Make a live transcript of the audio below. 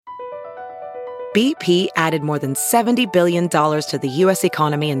BP added more than $70 billion to the U.S.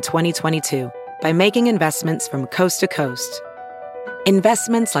 economy in 2022 by making investments from coast to coast.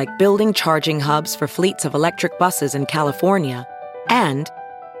 Investments like building charging hubs for fleets of electric buses in California and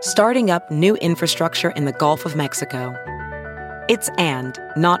starting up new infrastructure in the Gulf of Mexico. It's and,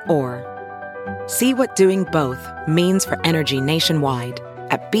 not or. See what doing both means for energy nationwide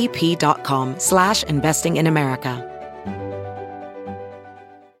at bp.com/investing in America.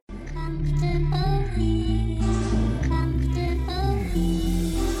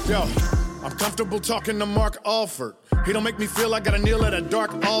 Yo, I'm comfortable talking to Mark Alford. He don't make me feel I gotta kneel at a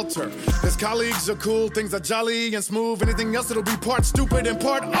dark altar. His colleagues are cool, things are jolly and smooth. Anything else, it'll be part stupid and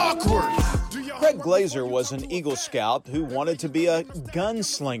part awkward. Craig Glazer was an Eagle Scout who wanted to be a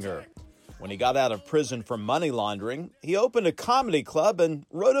gunslinger. When he got out of prison for money laundering, he opened a comedy club and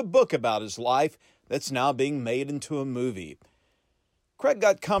wrote a book about his life that's now being made into a movie. Craig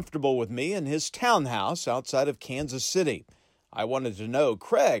got comfortable with me in his townhouse outside of Kansas City. I wanted to know,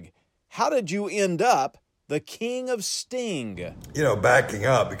 Craig, how did you end up the king of Sting? You know, backing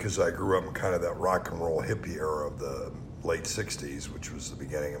up, because I grew up in kind of that rock and roll hippie era of the late 60s, which was the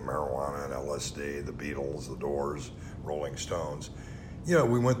beginning of marijuana and LSD, the Beatles, the Doors, Rolling Stones. You know,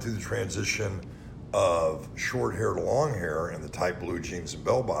 we went through the transition of short hair to long hair and the tight blue jeans and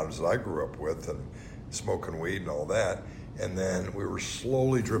bell bottoms that I grew up with and smoking weed and all that. And then we were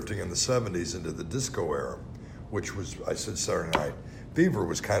slowly drifting in the 70s into the disco era, which was, I said Saturday Night Fever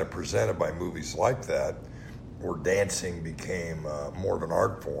was kind of presented by movies like that, where dancing became more of an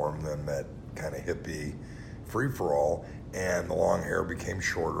art form than that kind of hippie free-for-all, and the long hair became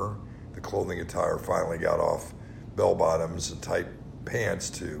shorter. The clothing attire finally got off bell-bottoms and tight pants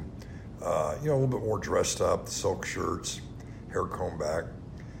to, a little bit more dressed up, the silk shirts, hair combed back.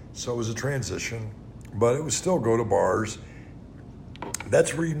 So it was a transition, but it was still go to bars.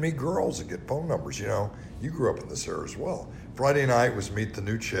 That's where you'd meet girls and get phone numbers, you know. You grew up in this era as well. Friday night was meet the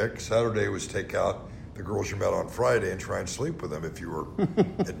new chick. Saturday was take out the girls you met on Friday and try and sleep with them if you were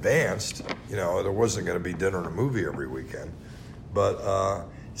advanced. You know, there wasn't going to be dinner and a movie every weekend. But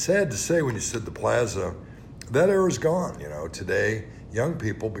sad to say, when you said the Plaza, that era's gone. You know, today, young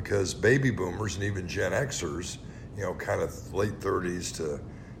people, because baby boomers and even Gen Xers, you know, kind of late 30s to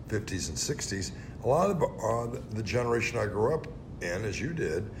 50s and 60s, a lot of the generation I grew up in, as you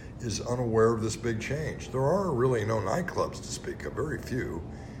did, is unaware of this big change. There are really no nightclubs to speak of, very few.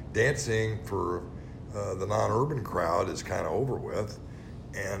 Dancing for the non-urban crowd is kind of over with.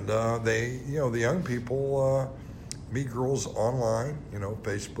 And the young people meet girls online, you know,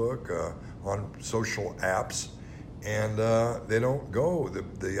 Facebook, on social apps, and they don't go.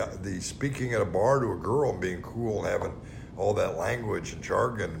 The speaking at a bar to a girl and being cool and having all that language and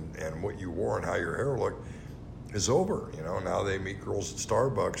jargon and what you wore and how your hair looked is over. You know, now they meet girls at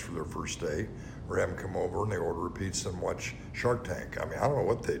Starbucks for their first date, or have them come over and they order a pizza and watch Shark Tank. I mean, I don't know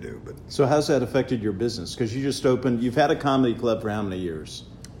what they do, but... So how's that affected your business? Because you just opened, you've had a comedy club for how many years?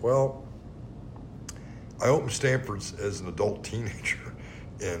 Well, I opened Stanford's as an adult teenager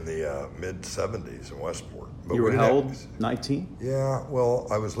in the mid-'70s in Westport. But you were how old? 19? Yeah, well,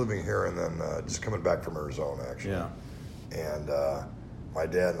 I was living here and then just coming back from Arizona, actually. Yeah. And my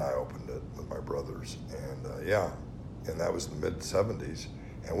dad and I opened it with my brothers. And that was in the mid-'70s.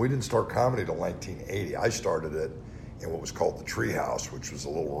 And we didn't start comedy till 1980. I started it in what was called the Treehouse, which was a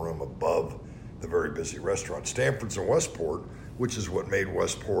little room above the very busy restaurant. Stanford's in Westport, which is what made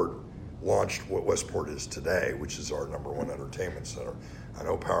Westport, launched what Westport is today, which is our #1 entertainment center. I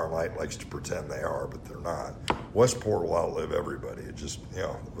know Power & Light likes to pretend they are, but they're not. Westport will outlive everybody. It just, you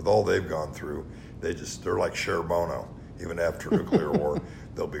know, with all they've gone through, they're like Cher Bono. Even after nuclear war,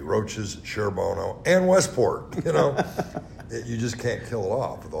 there'll be Roaches, Cher Bono, and Westport, you know. You just can't kill it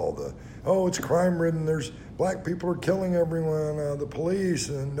off with all the, it's crime-ridden, there's black people are killing everyone, the police,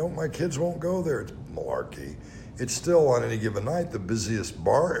 and no, my kids won't go there. It's malarkey. It's still, on any given night, the busiest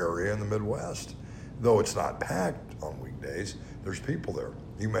bar area in the Midwest. Though it's not packed on weekdays, there's people there.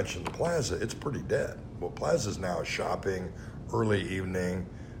 You mentioned the Plaza, it's pretty dead. Well, Plaza's now shopping, early evening,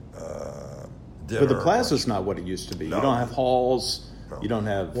 dinner. But the Plaza's not what it used to be. No. You don't have halls. No. You don't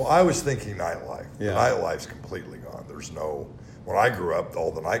have... Well, I was thinking nightlife. Yeah. The nightlife's completely gone. There's no... When I grew up,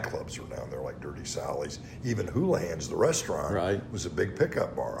 all the nightclubs are down there, like Dirty Sally's. Even Houlihan's, the restaurant, was a big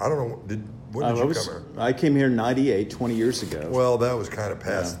pickup bar. I don't know, when did you come here? I came here in 98, 20 years ago. Well, that was kind of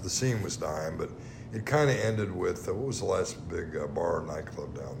past, the scene was dying, but it kind of ended with, what was the last big bar or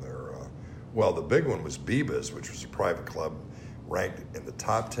nightclub down there? Well, the big one was Biba's, which was a private club, ranked in the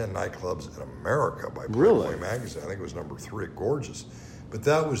top 10 nightclubs in America by Playboy magazine. I think it was number 3, gorgeous. But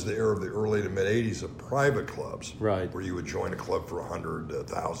that was the era of the early to mid 80s of private clubs, right? Where you would join a club for $100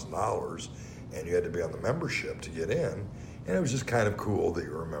 to $1,000, and you had to be on the membership to get in. And it was just kind of cool that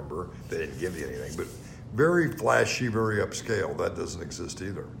you remember. They didn't give you anything, but very flashy, very upscale. That doesn't exist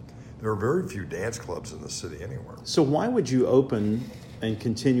either. There are very few dance clubs in the city anywhere. So why would you open and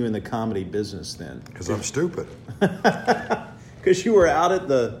continue in the comedy business then? Because I'm stupid. Because you were out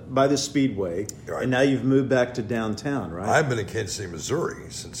by the Speedway, right. And now you've moved back to downtown, right? I've been in Kansas City, Missouri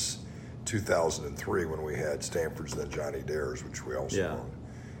since 2003 when we had Stanford's, then Johnny Dare's, which we also owned.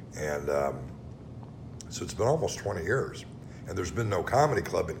 And so it's been almost 20 years. And there's been no comedy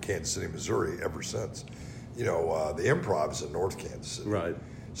club in Kansas City, Missouri ever since. The Improv is in North Kansas City. Right.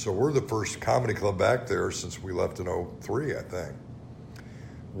 So we're the first comedy club back there since we left in 2003, I think.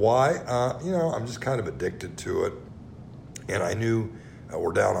 Why? I'm just kind of addicted to it. And I knew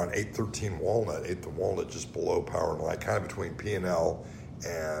we're down on 813 Walnut, 8th and Walnut, just below Power and Light, kind of between P&L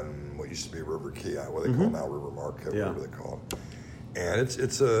and what used to be River Key, what they call now River Market, whatever they call it. And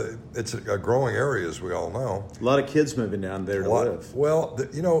it's a growing area, as we all know. A lot of kids moving down there to live. Well,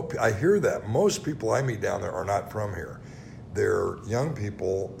 I hear that. Most people I meet down there are not from here. They're young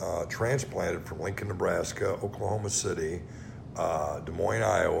people transplanted from Lincoln, Nebraska, Oklahoma City, Des Moines,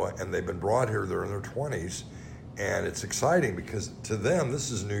 Iowa, and they've been brought here. They're in their 20s, and it's exciting because to them,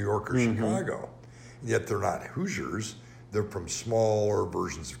 this is New York or Chicago. Yet they're not Hoosiers. They're from smaller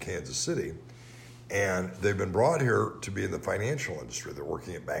versions of Kansas City. And they've been brought here to be in the financial industry. They're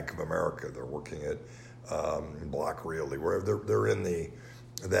working at Bank of America. They're working at Block Realty, wherever they're in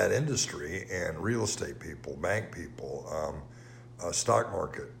that industry, and real estate people, bank people, stock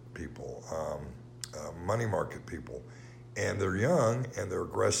market people, money market people. And they're young, and they're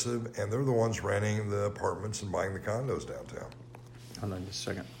aggressive, and they're the ones renting the apartments and buying the condos downtown. Hold on just a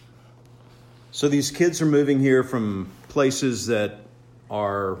second. So these kids are moving here from places that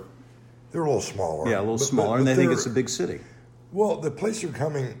are... They're a little smaller. Yeah, a little smaller, and they think it's a big city. Well, the places they're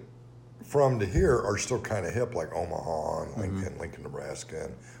coming from to here are still kind of hip, like Omaha and Lincoln, Nebraska,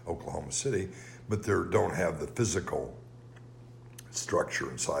 and Oklahoma City, but they don't have the physical structure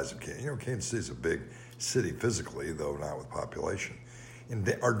and size of Kansas. Kansas City's a big city physically, though not with population. In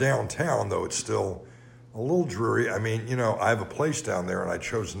our downtown, though, it's still a little dreary. I mean, I have a place down there, and I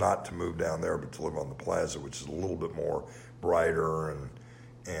chose not to move down there, but to live on the plaza, which is a little bit more brighter and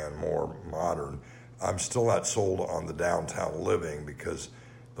more modern. I'm still not sold on the downtown living because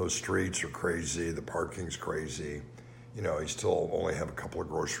those streets are crazy, the parking's crazy. You still only have a couple of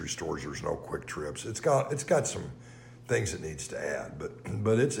grocery stores. There's no quick trips. It's got some things it needs to add,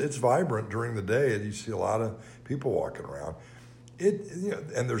 but it's vibrant during the day, and you see a lot of people walking around.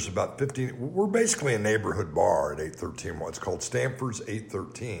 And there's about 15. We're basically a neighborhood bar at 813. It's called Stanford's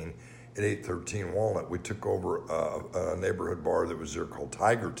 813. At 813 Walnut, we took over a neighborhood bar that was there called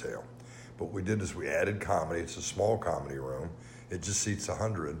Tiger Tail. What we did is we added comedy. It's a small comedy room. It just seats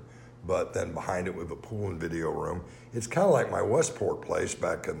 100, but then behind it we have a pool and video room. It's kind of like my Westport place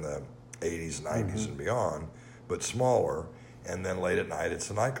back in the 80s, 90s, and beyond, but smaller. And then late at night, it's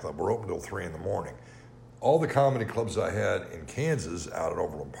a nightclub. We're open till 3 in the morning. All the comedy clubs I had in Kansas, out at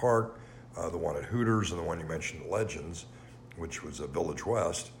Overland Park, the one at Hooters, and the one you mentioned, Legends, which was at Village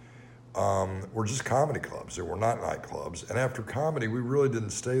West, were just comedy clubs. They were not nightclubs. And after comedy, we really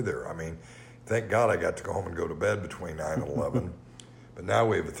didn't stay there. I mean, thank God I got to go home and go to bed between 9 and 11. But now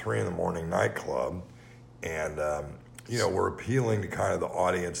we have a 3 in the morning nightclub. And, we're appealing to kind of the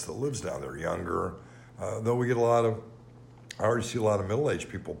audience that lives down there, younger. Though we get I already see a lot of middle-aged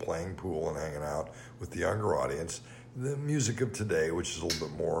people playing pool and hanging out with the younger audience. The music of today, which is a little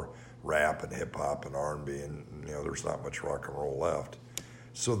bit more rap and hip-hop and R&B, and, there's not much rock and roll left.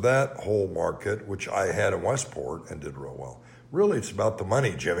 So that whole market, which I had in Westport and did real well, really it's about the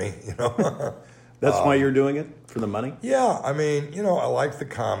money, Jimmy, That's why you're doing it? For the money? Yeah, I mean, I like the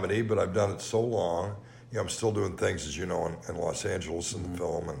comedy, but I've done it so long. I'm still doing things, as you know, in Los Angeles in the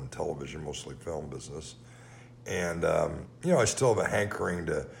film and television, mostly film business. And, I still have a hankering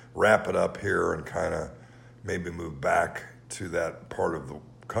to wrap it up here and kind of maybe move back to that part of the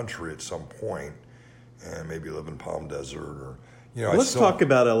country at some point and maybe live in Palm Desert or... Let's talk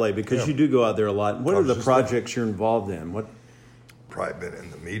about LA because you do go out there a lot. What are the projects you're involved in? Probably been in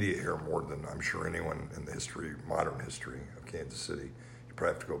the media here more than I'm sure anyone in the modern history of Kansas City. You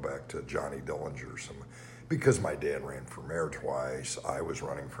probably have to go back to Johnny Dillinger or something. Because my dad ran for mayor twice. I was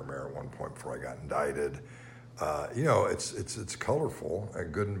running for mayor at one point before I got indicted. It's colorful,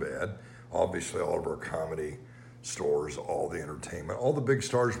 good and bad. Obviously, all of our comedy stores, all the entertainment, all the big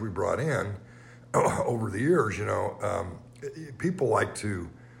stars we brought in over the years, people like to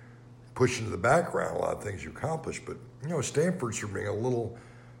push into the background a lot of things you accomplish, but Stanford's from being a little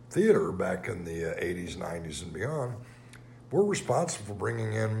theater back in the 80s, 90s, and beyond. we're responsible for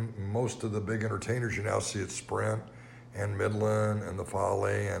bringing in most of the big entertainers you now see at Sprint and Midland and the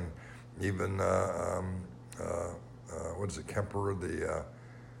Folly and even what is it, Kemper, the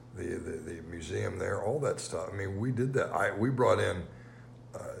museum there, all that stuff. I mean, we did that. We brought in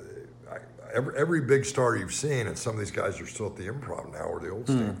every big star you've seen, and some of these guys are still at the Improv now, or the old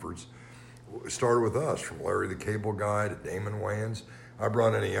Stanfords, started with us, from Larry the Cable Guy to Damon Wayans. I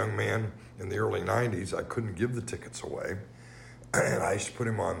brought in a young man in the early 90s. I couldn't give the tickets away, and I used to put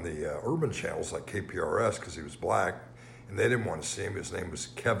him on the urban channels like KPRS because he was black, and they didn't want to see him. His name was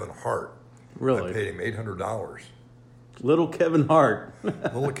Kevin Hart. Really? I paid him $800. Little Kevin Hart.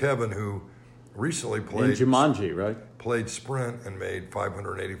 Little Kevin, who recently played in Jumanji, right? Played Sprint and made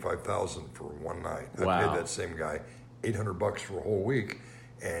 $585,000 for one night. Wow. I paid that same guy $800 for a whole week,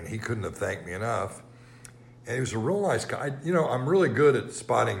 and he couldn't have thanked me enough. And he was a real nice guy. You know, I'm really good at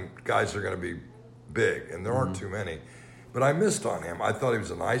spotting guys that are going to be big, and there aren't too many. But I missed on him. I thought he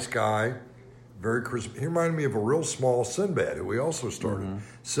was a nice guy, very charismatic. He reminded me of a real small Sinbad, who we also started.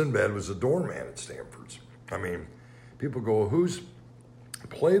 Sinbad was a doorman at Stanford's. I mean, people go, who's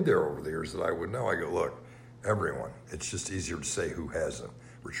played there over the years that I would know? I go, look, everyone. It's just easier to say who hasn't.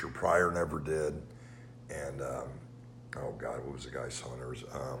 Richard Pryor never did. And, oh, God, what was the guy's son? There was,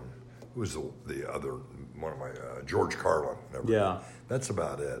 who was the other, one of my, George Carlin. Never did. That's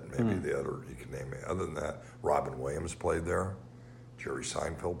about it. Maybe the other, you can name it. Other than that, Robin Williams played there. Jerry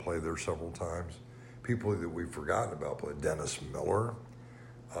Seinfeld played there several times. People that we've forgotten about played. Dennis Miller.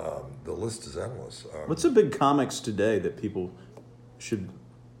 The list is endless. What's the big comics today that people should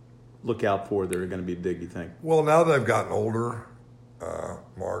look out for that are going to be big, you think? Well, now that I've gotten older,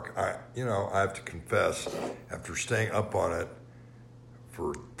 Mark, I have to confess, after staying up on it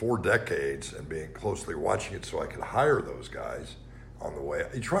for 4 decades and being closely watching it so I could hire those guys on the way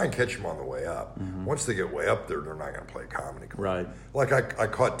up. You try and catch them on the way up. Once they get way up there, they're not going to play comedy club. Right. Like I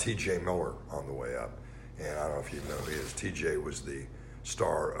caught T.J. Miller on the way up. And I don't know if you know who he is. T.J. was the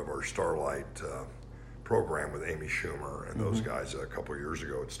star of our Starlight program with Amy Schumer and those guys a couple of years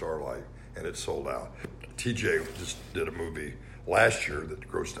ago at Starlight, and it sold out. TJ just did a movie last year that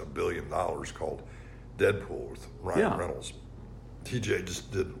grossed $1 billion called Deadpool with Ryan Reynolds. TJ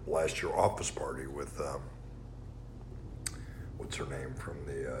just did last year Office Party with what's her name from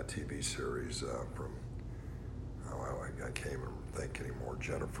the TV series I can't even think anymore.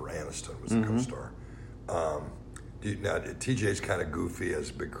 Jennifer Aniston was the co-star. Now, TJ's kind of goofy,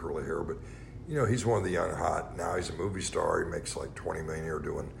 has big curly hair, but, you know, he's one of the young hot. Now he's a movie star. He makes like $20 million a year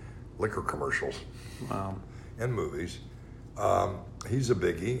doing liquor commercials. Wow. And movies. He's a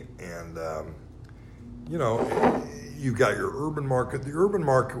biggie. And, you know, you got your urban market. The urban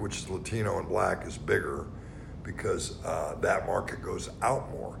market, which is Latino and black, is bigger because that market goes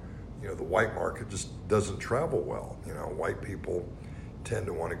out more. You know, the white market just doesn't travel well. You know, white people tend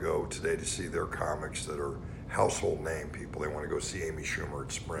to want to go today to see their comics that are household name people. They want to go see Amy Schumer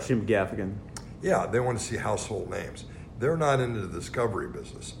at Sprint. Jim Gaffigan. Yeah, they want to see household names. They're not into the discovery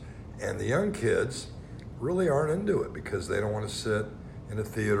business. And the young kids really aren't into it because they don't want to sit in a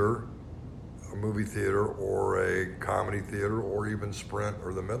theater, a movie theater, or a comedy theater, or even Sprint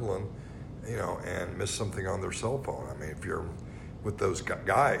or the Midland, you know, and miss something on their cell phone. I mean, if you're with those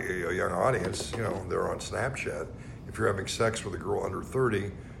guys, a young audience, you know, they're on Snapchat. If you're having sex with a girl under 30,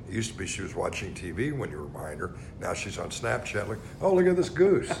 it used to be she was watching TV when you were behind her. Now she's on Snapchat like, oh, look at this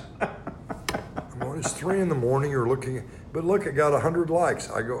goose. I mean, it's 3 a.m, you're looking, but look, it got 100 likes.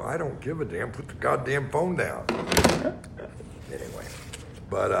 I go, I don't give a damn, put the goddamn phone down. Anyway,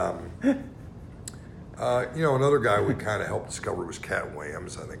 but, you know, another guy we kind of helped discover was Cat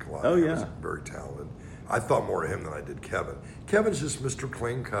Williams. I think a lot of him was very talented. I thought more of him than I did Kevin. Kevin's just Mr.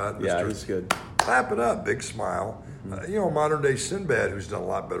 Clean Cut. Yeah, he's good. Clap it up, big smile. You know, modern day Sinbad, who's done a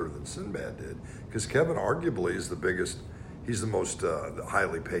lot better than Sinbad did, because Kevin arguably is the biggest. He's the most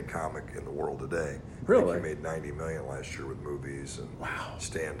highly paid comic in the world today. Really? I think he made $90 million last year with movies and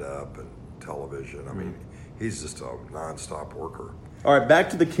stand up and television. I mean, he's just a nonstop worker. All right, back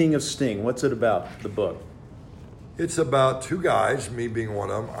to The King of Sting. What's it about, the book? It's about 2 guys, me being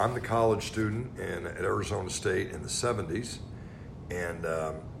one of them. I'm the college student at Arizona State in the 70s, and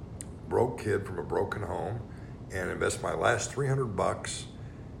broke kid from a broken home, and invested my last $300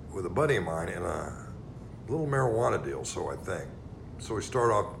 with a buddy of mine in a little marijuana deal, so I think. So we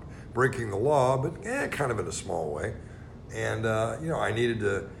start off breaking the law, but kind of in a small way. And, you know, I needed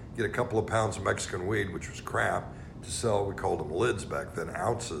to get a couple of pounds of Mexican weed, which was crap, to sell. We called them lids back then,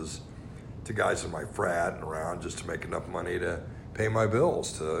 ounces, to guys in my frat and around, just to make enough money to pay my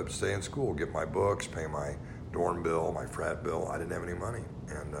bills, to stay in school, get my books, pay my dorm bill, my frat bill. I didn't have any money.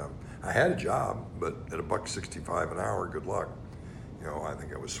 And I had a job, but at $1.65 an hour, good luck. I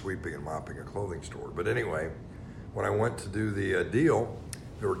think I was sweeping and mopping a clothing store. But anyway, when I went to do the deal,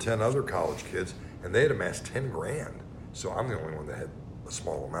 there were 10 other college kids, and they had amassed 10 grand. So I'm the only one that had a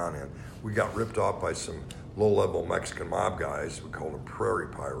small amount in. We got ripped off by some low-level Mexican mob guys. We called them prairie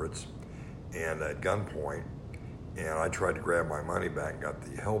pirates, and at gunpoint. And I tried to grab my money back and got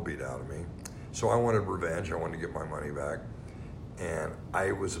the hell beat out of me. So I wanted revenge. I wanted to get my money back. And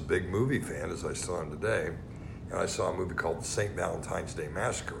I was a big movie fan, as I still am today. And I saw a movie called The St. Valentine's Day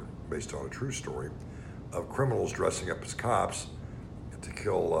Massacre, based on a true story, of criminals dressing up as cops to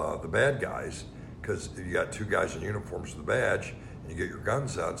kill the bad guys. Because if you got two guys in uniforms with a badge, and you get your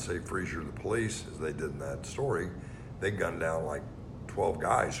guns out and say, freeze, you're the police, as they did in that story, they gunned down like 12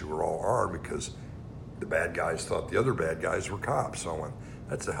 guys who were all armed because the bad guys thought the other bad guys were cops. So I went,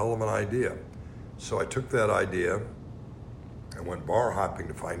 that's a hell of an idea. So I took that idea and went bar hopping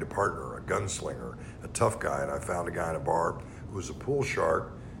to find a partner, a gunslinger, a tough guy. And I found a guy in a bar who was a pool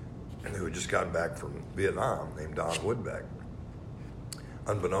shark and who had just gotten back from Vietnam, named Don Woodbeck.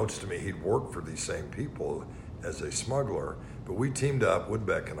 Unbeknownst to me, he'd worked for these same people as a smuggler, but we teamed up,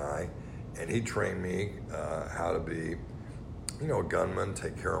 Woodbeck and I, and he trained me how to be, a gunman,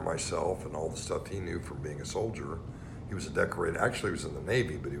 take care of myself, and all the stuff he knew from being a soldier. He was a decorated, actually he was in the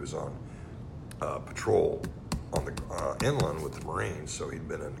Navy, but he was on patrol on the inland with the Marines, so he'd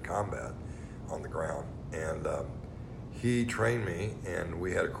been in combat on the ground. And he trained me, and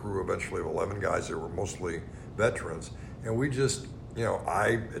we had a crew eventually of 11 guys that were mostly veterans, and we just,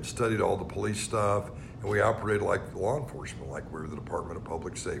 I had studied all the police stuff, and we operated like law enforcement, like we were the Department of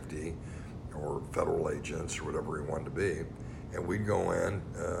Public Safety or federal agents or whatever we wanted to be. And we'd go in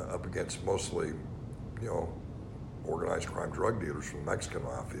up against mostly, organized crime drug dealers from the Mexican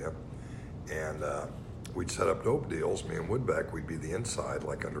mafia. And we'd set up dope deals. Me and Woodbeck, we'd be the inside,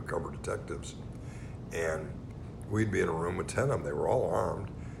 like undercover detectives. And we'd be in a room with 10 of them. They were all armed.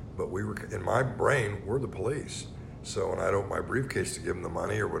 But we were, in my brain, we're the police. So when I'd open my briefcase to give them the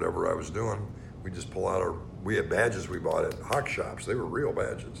money or whatever I was doing, we'd just pull out we had badges we bought at hawk shops. They were real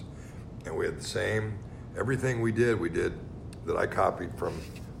badges. And we had the same, everything we did that I copied from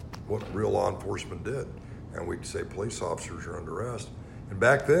what real law enforcement did. And we'd say police officers are under arrest. And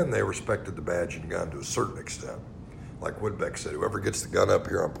back then they respected the badge and gun to a certain extent. Like Woodbeck said, whoever gets the gun up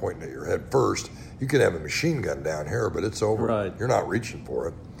here, I'm pointing at your head first. You can have a machine gun down here, but it's over. Right. You're not reaching for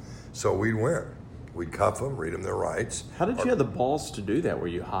it. So we'd win. We'd cuff them, read them their rights. How did you have the balls to do that? Were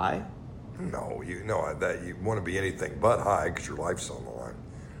you high? No, you want to be anything but high because your life's on the line.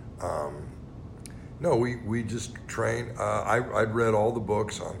 No, we just trained. I'd read all the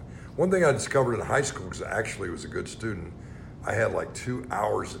books on. One thing I discovered in high school, because I actually was a good student, I had like 2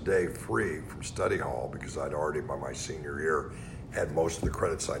 hours a day free from study hall because I'd already, by my senior year, had most of the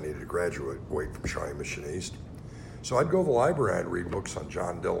credits I needed to graduate from Shawnee Mission East. So I'd go to the library and I'd read books on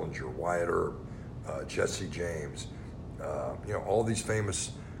John Dillinger, Wyatt Earp, Jesse James, all these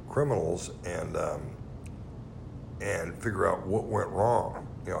famous criminals, and figure out what went wrong.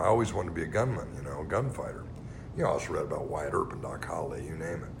 I always wanted to be a gunman, a gunfighter. I also read about Wyatt Earp and Doc Holliday, you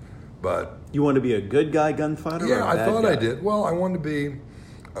name it. But you wanted to be a good guy gunfighter? Yeah, or a bad I thought guy? I did. Well, I wanted to be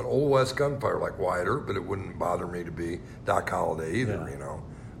an Old West gunfighter like Wyatt Earp, but it wouldn't bother me to be Doc Holliday either,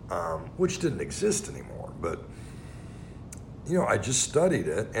 which didn't exist anymore. But, I just studied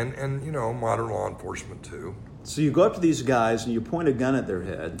it, and modern law enforcement too. So you go up to these guys and you point a gun at their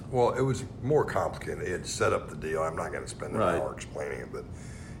head. Well, it was more complicated. They had set up the deal. I'm not going to spend an hour explaining it, but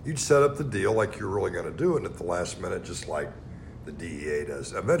you'd set up the deal like you're really going to do it, and at the last minute, just like the DEA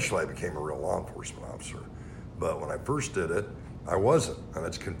does. Eventually, I became a real law enforcement officer. But when I first did it, I wasn't. And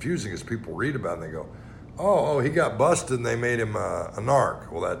it's confusing as people read about it and they go, oh, he got busted and they made him a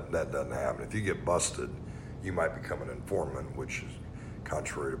narc. Well, that doesn't happen. If you get busted, you might become an informant, which is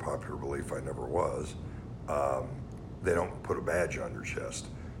contrary to popular belief, I never was. They don't put a badge on your chest.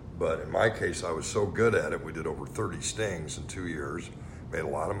 But in my case, I was so good at it, we did over 30 stings in 2 years, made a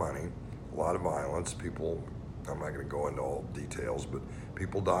lot of money, a lot of violence. People, I'm not going to go into all details, but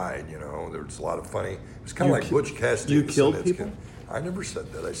people died, There was a lot of funny. It was kind of like Butch Cassidy. You killed people? I never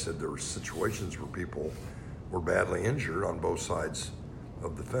said that. I said there were situations where people were badly injured on both sides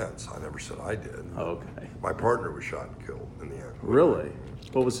of the fence. I never said I did. Okay. My partner was shot and killed in the end. Really?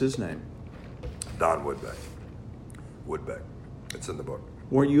 What was his name? Don Woodbeck. Woodbeck. It's in the book.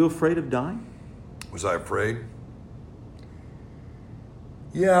 Weren't you afraid of dying? Was I afraid?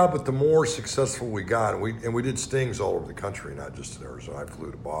 Yeah, but the more successful we got, and we did stings all over the country, not just in Arizona. I flew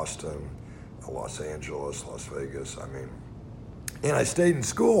to Boston, Los Angeles, Las Vegas. And I stayed in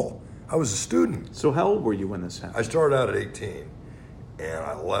school. I was a student. So how old were you when this happened? I started out at 18, And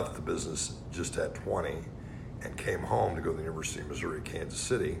I left the business just at 20 and came home to go to the University of Missouri, Kansas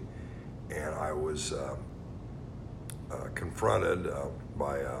City. And I was confronted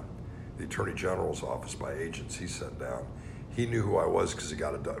by the Attorney General's office by agents he sent down. He knew who I was because he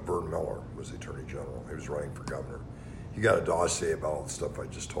got Vern Miller was the Attorney General. He was running for governor. He got a dossier about all the stuff I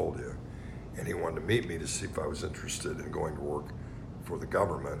just told you. And he wanted to meet me to see if I was interested in going to work for the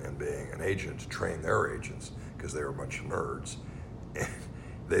government and being an agent to train their agents because they were a bunch of nerds. And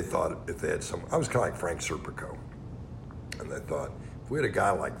they thought if they had I was kind of like Frank Serpico. And they thought, if we had a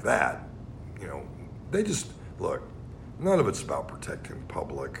guy like that, they just, look, none of it's about protecting the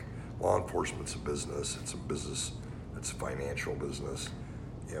public. Law enforcement's a business. It's a business. It's a financial business.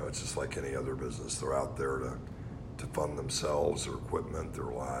 It's just like any other business. They're out there to fund themselves, their equipment, their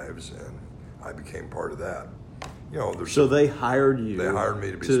lives, and I became part of that. So they hired you. They hired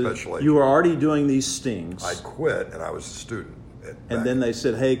me to be special agent. You were already doing these stings. I quit, and I was a student. And then they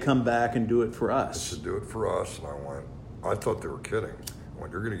said, hey, come back and do it for us. They said, do it for us. And I thought they were kidding. I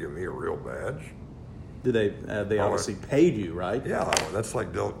went, you're going to give me a real badge? Did they obviously paid you, right? Yeah, that's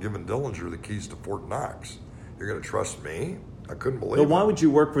like giving Dillinger the keys to Fort Knox. You're going to trust me? I couldn't believe it. But why would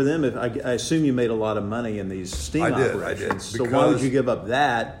you work for them if I assume you made a lot of money in these sting operations? I did. So why would you give up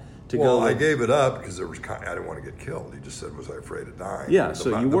that to go? Well, I gave it up because I didn't want to get killed. He just said, was I afraid of dying? Yeah,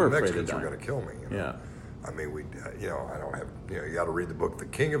 so you were afraid of dying. The Mexicans were going to kill me. Yeah. I mean, I don't have, you got to read the book, The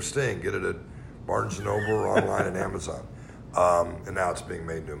King of Sting. Get it at Barnes & Noble or online at Amazon. And now it's being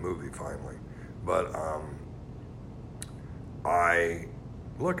made into a movie finally. But I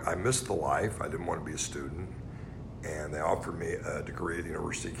missed the life. I didn't want to be a student. And they offered me a degree at the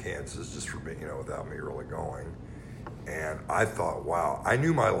University of Kansas just for being, without me really going. And I thought, wow, I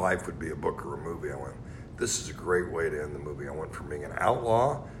knew my life would be a book or a movie. I went, this is a great way to end the movie. I went from being an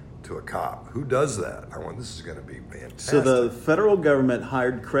outlaw to a cop. Who does that? I went, this is going to be fantastic. So the federal government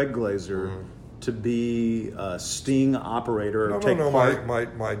hired Craig Glazer to be a sting operator. No.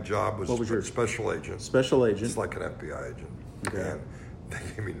 My job was your special agent. Special agent. It's like an FBI agent. Okay. And they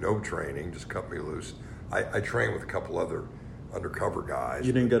gave me no training, just cut me loose. I trained with a couple other undercover guys.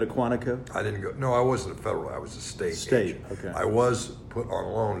 You didn't go to Quantico? I didn't go. No, I wasn't a federal. I was a state agent. Okay. I was put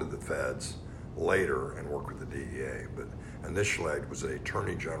on loan to the feds later and worked with the DEA, but initially I was an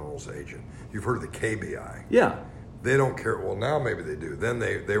attorney general's agent. You've heard of the KBI? Yeah. They don't care. Well, now maybe they do. Then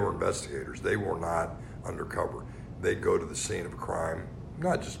they were investigators. They were not undercover. They'd go to the scene of a crime,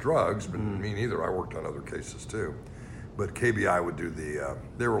 not just drugs, but me neither. I worked on other cases too. But KBI would do they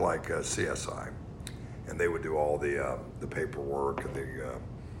were like CSI. And they would do all the paperwork and the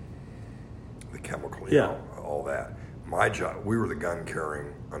chemical, all that. My job, we were the gun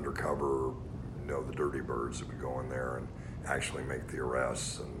carrying undercover, the dirty birds that would go in there and actually make the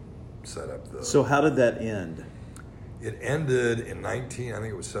arrests and set up the. So how did that end? It ended in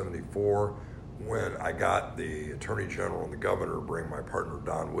 74, when I got the Attorney General and the Governor to bring my partner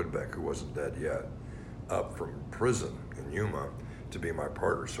Don Woodbeck, who wasn't dead yet, up from prison in Yuma to be my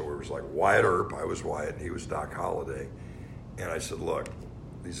partner. So it was like Wyatt Earp, I was Wyatt, and he was Doc Holliday. And I said, look,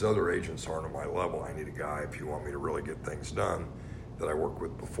 these other agents aren't on my level. I need a guy, if you want me to really get things done, that I worked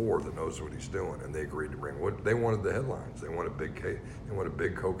with before that knows what he's doing. And they agreed to bring Wood. They wanted the headlines. They wanted big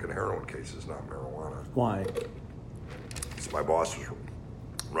coke and heroin cases, not marijuana. Why? So my boss was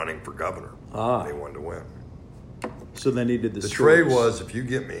running for governor. They wanted to win. So they needed the trade was, if you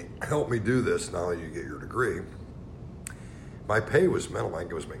help me do this, not only do you get your degree. My pay was minimal. I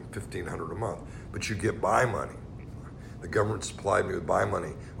think it was making $1,500 a month, but you get buy money. The government supplied me with buy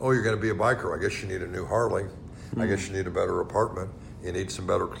money. Oh, you're going to be a biker. I guess you need a new Harley. I guess you need a better apartment. You need some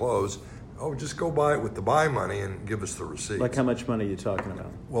better clothes. Oh, just go buy it with the buy money and give us the receipts. Like how much money are you talking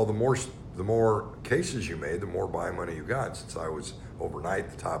about? Well, the more cases you made, the more buy money you got. Since I was overnight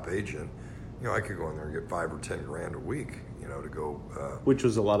the top agent, I could go in there and get $5 or $10 grand a week. To go. Which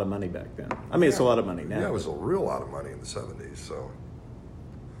was a lot of money back then. I mean, it's a lot of money now. Yeah, it was a real lot of money in the 70s. So,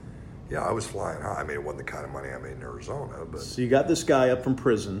 yeah, I was flying high. I mean, it wasn't the kind of money I made in Arizona, but. So you got this guy up from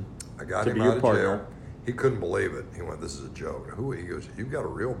prison. I got him out of jail. He couldn't believe it. He went, "This is a joke." He goes, "You've got a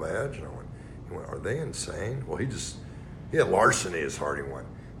real badge?" And he went, "Are they insane?" Well, he had larceny as hard. He went,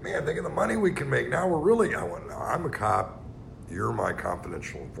 "Man, think of the money we can make. Now we're really." I went, "No, I'm a cop. You're my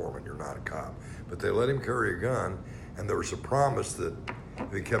confidential informant. You're not a cop." But they let him carry a gun. And there was a promise that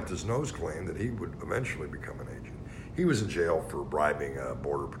if he kept his nose clean, that he would eventually become an agent. He was in jail for bribing a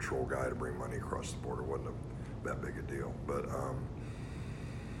Border Patrol guy to bring money across the border. It wasn't that big a deal. But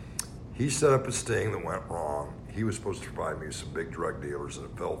he set up a sting that went wrong. He was supposed to provide me with some big drug dealers, and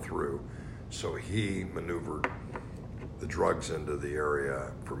it fell through. So he maneuvered the drugs into the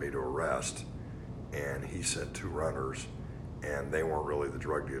area for me to arrest. And he sent 2 runners. and they weren't really the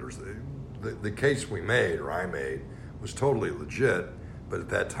drug dealers. The case we made, or I made, was totally legit, but at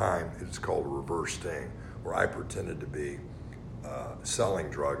that time it's called a reverse sting, where I pretended to be selling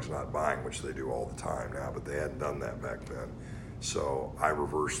drugs, not buying, which they do all the time now, but they hadn't done that back then. So I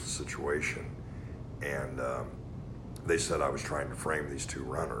reversed the situation, and they said I was trying to frame these two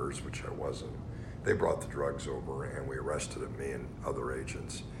runners, which I wasn't. They brought the drugs over, and we arrested them, me and other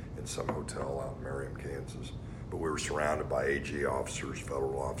agents, in some hotel out in Merriam, Kansas. But we were surrounded by AG officers,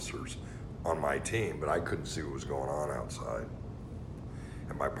 federal officers on my team, but I couldn't see what was going on outside.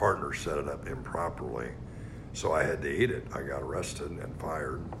 And my partner set it up improperly, so I had to eat it. I got arrested and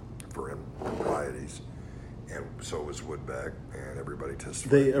fired for improprieties, and so was Woodbeck, and everybody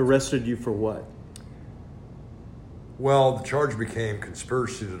testified. They arrested you for what? Well, the charge became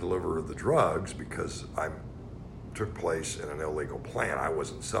conspiracy to deliver the drugs because I took place in an illegal plant. I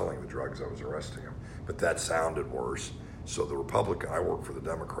wasn't selling the drugs, I was arresting them. But that sounded worse. So the Republican, I worked for the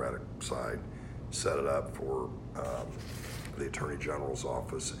Democratic side, set it up for the Attorney General's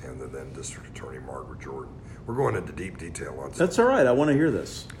office and the then District Attorney Margaret Jordan. We're going into deep detail on That's all right. I want to hear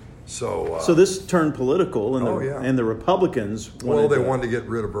this. So this turned political, and and the Republicans wanted to get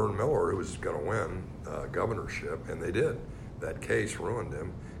rid of Vern Miller, who was going to win governorship, and they did. That case ruined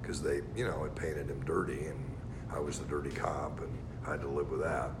him because they, it painted him dirty, and I was the dirty cop, and I had to live with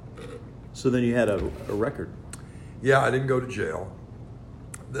that. So then you had a record. Yeah, I didn't go to jail.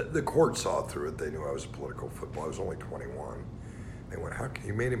 The court saw through it. They knew I was a political football. I was only 21. They went, how can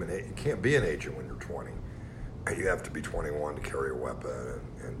you made him an agent? You can't be an agent when you're 20. You have to be 21 to carry a weapon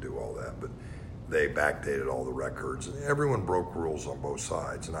and do all that. But they backdated all the records, and everyone broke rules on both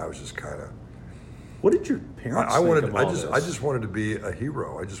sides. And I was just kind of. What did your parents think of all this? I just wanted to be a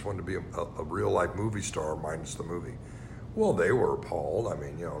hero. I just wanted to be a real life movie star minus the movie. Well, they were appalled. I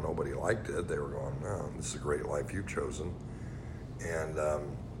mean, nobody liked it. They were going, no, this is a great life you've chosen. And,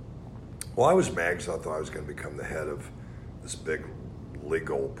 I was mad because I thought I was going to become the head of this big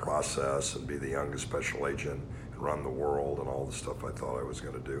legal process and be the youngest special agent and run the world and all the stuff I thought I was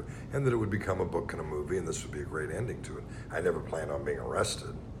going to do. And that it would become a book and a movie, and this would be a great ending to it. I never planned on being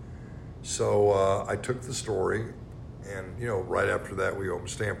arrested. So I took the story, and, right after that, we opened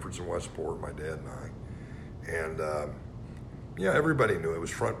Stanford's in Westport, my dad and I. And, everybody knew it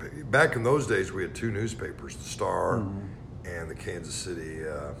was front page. Back in those days, we had two newspapers, the Star and the Kansas City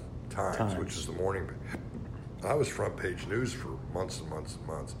Times, which is the morning page. I was front page news for months and months and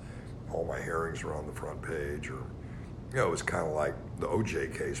months. All my hearings were on the front page, or, it was kind of like the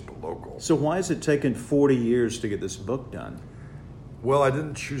OJ case, but local. So why has it taken 40 years to get this book done? Well, I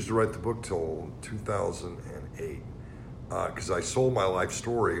didn't choose to write the book till 2008 because I sold my life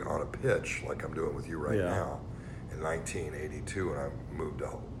story on a pitch like I'm doing with you right now in 1982, and I moved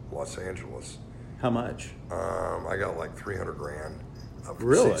to Los Angeles. How much? I got like $300,000 from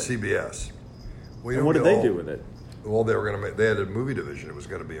really? CBS. And what did they do with it? Well, they were going to they had a movie division. It was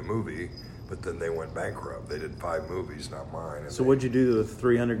going to be a movie, but then they went bankrupt. They did 5 movies, not mine. So what'd you do with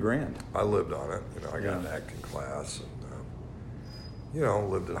 $300,000? I lived on it. I got an acting class, and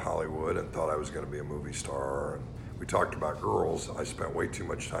lived in Hollywood and thought I was going to be a movie star. And we talked about girls. I spent way too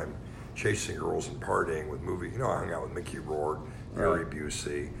much time chasing girls and partying with movies. I hung out with Mickey Rourke, Gary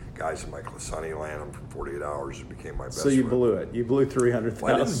Busey, guys like Sonny Lanham from 48 Hours, who became my best friend. So you blew it. You blew $300,000.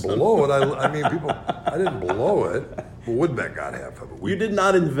 Well, I didn't blow it. I didn't blow it. But Woodbeck got half of it. You did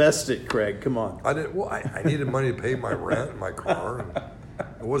not invest it, Craig. Come on. I didn't. Well, I needed money to pay my rent and my car. And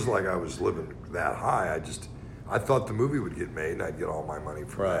it wasn't like I was living that high. I thought the movie would get made and I'd get all my money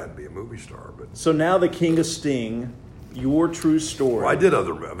from that and be a movie star. But so now The King of Sting, your true story. Well, I did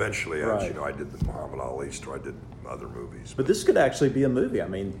eventually, I did the Muhammad Ali story. I did other movies. But this could actually be a movie. I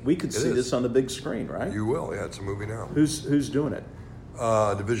mean, we could see this on the big screen, right? You will. Yeah, it's a movie now. Who's doing it?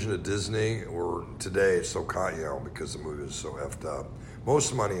 Division of Disney, or today it's so, because the movie is so effed up.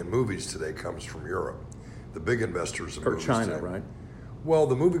 Most money in movies today comes from Europe. The big investors in movies China, today. right? Well,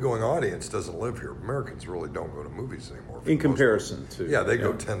 the movie-going audience doesn't live here. Americans really don't go to movies anymore. In comparison to... Yeah, they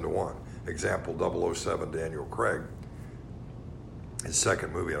go 10 to 1. Example, 007, Daniel Craig. His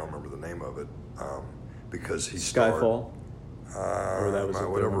second movie, I don't remember the name of it, because he Skyfall? Or that was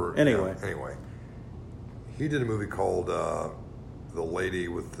whatever. Anyway. Anyway. He did a movie called The Lady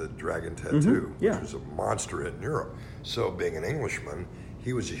with the Dragon Tattoo, which was a monster hit in Europe. So being an Englishman,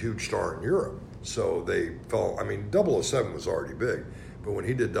 he was a huge star in Europe. So they felt, 007 was already big. But when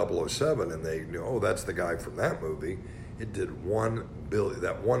he did 007 and they knew, that's the guy from that movie, it did $1 billion.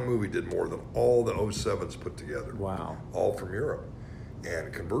 That one movie did more than all the 07s put together. Wow. All from Europe.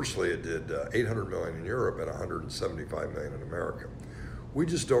 And conversely, it did $800 million in Europe and $175 million in America. we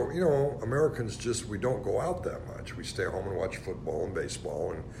just don't, Americans we don't go out that much. We stay home and watch football and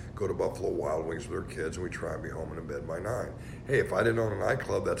baseball and go to Buffalo Wild Wings with our kids, and we try and be home and in bed by 9. Hey, if I didn't own a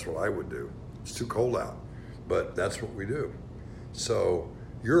nightclub, that's what I would do. It's too cold out, but that's what we do. So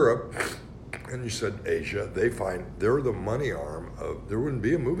Europe, and you said Asia, they're the money arm of, there wouldn't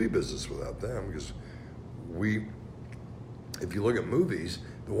be a movie business without them, because if you look at movies,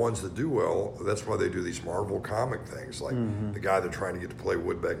 the ones that do well, that's why they do these Marvel comic things. Like the guy they're trying to get to play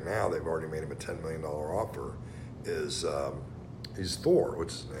Woodbeck now, they've already made him a $10 million offer, he's Thor.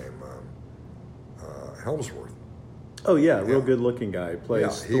 What's his name? Helmsworth. Oh, yeah, real good-looking guy.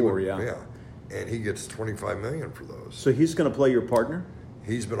 Plays Thor, Yeah, and he gets $25 million for those. So he's going to play your partner?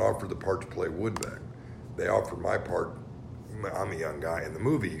 He's been offered the part to play Woodbeck. They offered my part. I'm a young guy. In the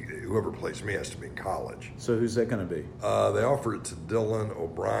movie, whoever plays me has to be in college. So who's that going to be? They offered it to Dylan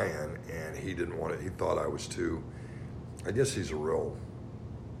O'Brien, and he didn't want it. He thought I was too, I guess he's a real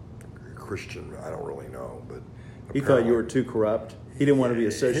Christian. I don't really know, but he thought you were too corrupt. He didn't want to be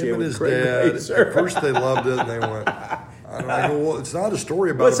associated with Craig dad. Glazer. At first they loved it, and they went, I go, well, it's not a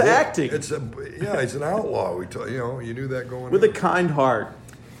story about it's acting. He's an outlaw. You knew that going with in. a kind heart.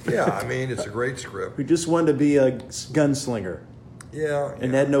 Yeah, I mean, it's a great script. Who just wanted to be a gunslinger. Yeah.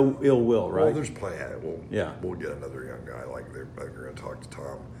 And had no ill will, right? Well, there's plenty. We'll get another young guy. Like they're going to talk to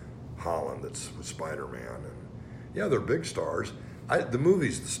Tom Holland, that's with Spider-Man. And yeah, they're big stars. The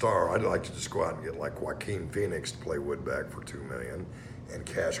movie's the star. I'd like to just go out and get like Joaquin Phoenix to play Woodbeck for $2 million, and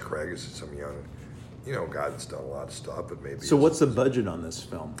Cash Craig is some young, guy that's done a lot of stuff. But maybe. So what's the budget on this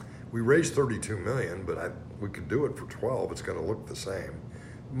film? We raised $32 million, but we could do it for 12. It's going to look the same.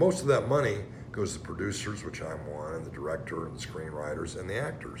 Most of that money goes to the producers, which I'm one, and the director and the screenwriters and the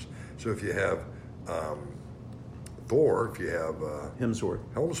actors. So if you have Thor, if you have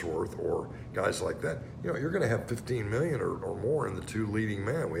Helmsworth, or guys like that, you're going to have $15 million or more in the two leading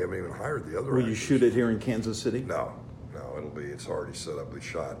men. We haven't even hired the other. Will you shoot it here in Kansas City? No, it's already set up. We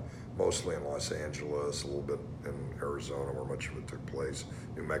shot mostly in Los Angeles, a little bit in Arizona, where much of it took place,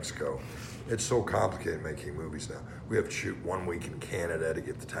 New Mexico. It's so complicated making movies now. We have to shoot 1 week in Canada to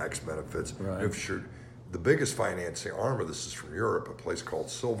get the tax benefits. Right. We have to shoot. The biggest financing arm of this is from Europe, a place called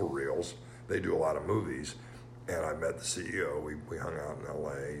Silver Reels. They do a lot of movies, and I met the CEO. We hung out in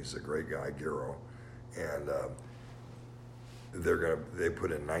L.A. He's a great guy, Giro, and they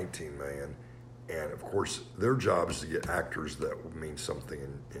put in $19 million. And of course, their job is to get actors that mean something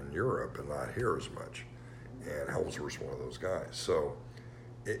in Europe and not here as much. And Helmsworth's one of those guys. So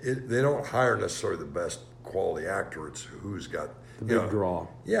they don't hire necessarily the best quality actor. It's who's got the big draw.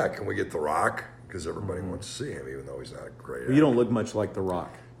 Yeah, can we get The Rock? Because everybody wants to see him, even though he's not a great actor. You don't look much like The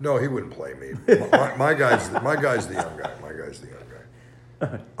Rock. No, he wouldn't play me. My guy's the young guy. My guy's the young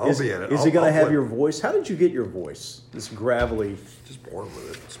guy. I'll be in it. Is he going to have your voice? How did you get your voice? This gravelly. Just born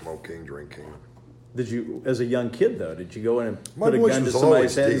with it. Smoking, drinking. Did you, as a young kid though, did you go in and my put a gun to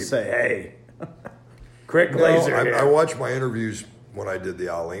somebody's head and say, "Hey, Craig Glazer"? I watched my interviews when I did the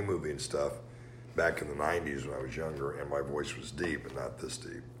Ali movie and stuff back in the '90s when I was younger, and my voice was deep, but not this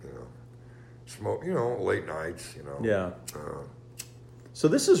deep. Smoke. Late nights. Yeah. So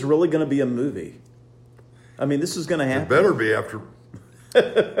this is really going to be a movie. I mean, this is going to happen. It better be after.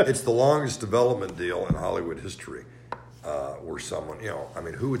 It's the longest development deal in Hollywood history. Where someone,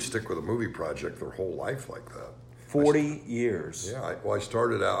 who would stick with a movie project their whole life like that? 40 years. Yeah, I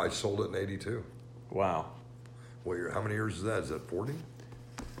started out, I sold it in 82. Wow. How many years is that? Is that 40?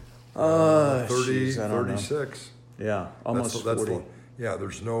 30, 36. Yeah, almost 40.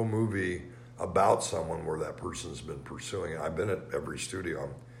 There's no movie about someone where that person's been pursuing it. I've been at every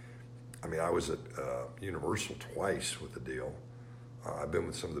studio. I was at Universal twice with the deal. I've been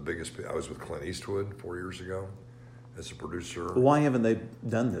with some of the biggest. I was with Clint Eastwood 4 years ago as a producer. Why haven't they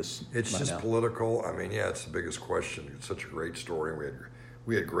done this? It's just political. It's the biggest question. It's such a great story.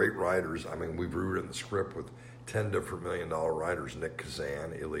 We had great writers. We've rewritten the script with 10 different $1 million writers. Nick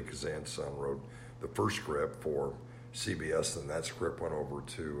Kazan, Elie Kazan's son, wrote the first script for CBS, and that script went over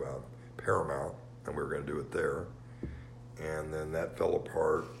to Paramount, and we were going to do it there. And then that fell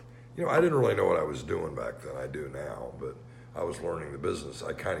apart. I didn't really know what I was doing back then. I do now, but I was learning the business.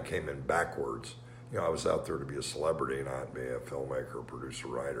 I kind of came in backwards. I was out there to be a celebrity, not be a filmmaker, producer,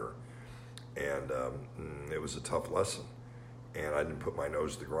 writer. And it was a tough lesson. And I didn't put my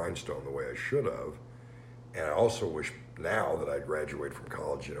nose to the grindstone the way I should have. And I also wish now that I'd graduated from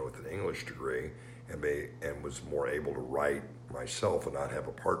college, with an English degree and was more able to write myself and not have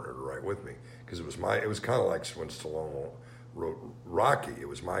a partner to write with me. Because it was kind of like when Stallone wrote Rocky. It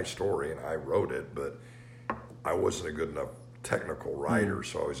was my story and I wrote it, but I wasn't a good enough technical writer,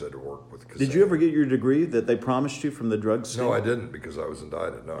 so I always had to work with cassettes. Did you ever get your degree that they promised you from the drug sting? No, I didn't, because I was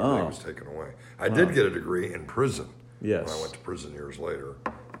indicted. No, everything was taken away. I did get a degree in prison. Yes. When I went to prison years later.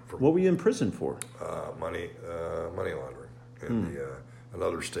 What were you in prison for? Money laundering. And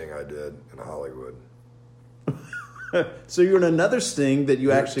another sting I did in Hollywood. So you're in another sting that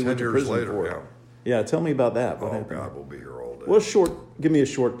you actually went to 10 years prison later, for. Yeah, tell me about that. What Oh, happened? God, we'll be here all day. Well, give me a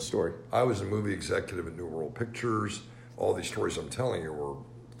short story. I was a movie executive at New World Pictures. All these stories I'm telling you were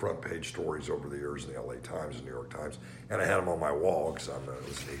front page stories over the years in the LA Times and New York Times. And I had them on my wall because I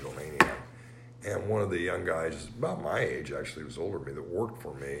was an egomaniac. And one of the young guys, about my age actually, was older than me, that worked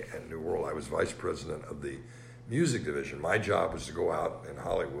for me at New World. I was vice president of the music division. My job was to go out in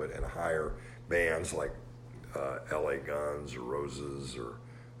Hollywood and hire bands like LA Guns or Roses or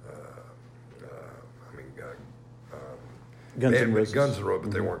Guns N' Roses. Guns N' Roses,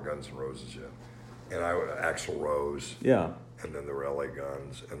 but they weren't Guns N' Roses yet. And Axl Rose. Yeah. And then there were LA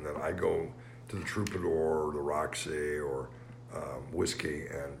Guns. And then I go to the Troubadour or the Roxy or Whiskey,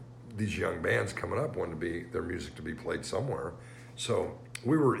 and these young bands coming up wanted their music to be played somewhere. So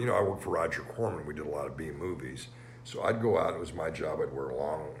we were, I worked for Roger Corman. We did a lot of B movies. So I'd go out. It was my job. I'd wear a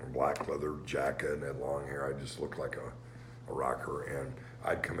long black leather jacket and had long hair. I just looked like a rocker. And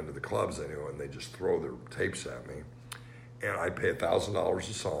I'd come into the clubs I knew, and they'd just throw their tapes at me. And I'd pay $1,000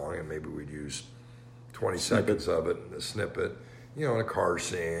 a song, and maybe we'd use 20 seconds of it, and a snippet, in a car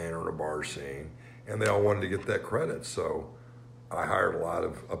scene or in a bar scene. And they all wanted to get that credit. So I hired a lot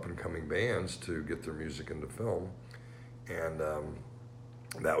of up-and-coming bands to get their music into film. And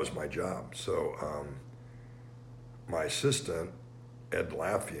that was my job. So my assistant, Ed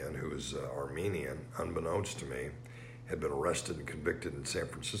Lafian, who is Armenian, unbeknownst to me, had been arrested and convicted in San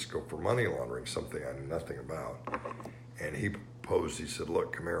Francisco for money laundering, something I knew nothing about. And he said,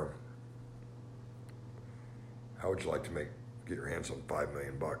 look, come here. How would you like to get your hands on $5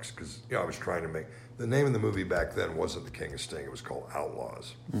 million? Because, I was trying to the name of the movie back then wasn't The King of Sting. It was called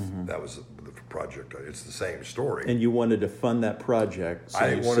Outlaws. Mm-hmm. That was the project. It's the same story. And you wanted to fund that project. So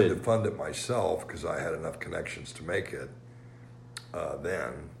I wanted to fund it myself because I had enough connections to make it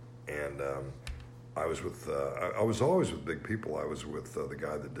then. And I was I was always with big people. I was with the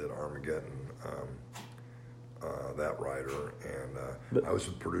guy that did Armageddon, that writer, and I was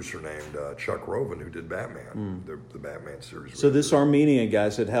with a producer named Chuck Roven, who did Batman, the Batman series. So this Armenian guy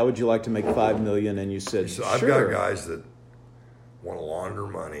said, how would you like to make $5 million? And you said, so sure. I've got guys that want to launder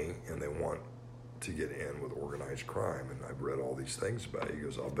money, and they want to get in with organized crime, and I've read all these things about it. He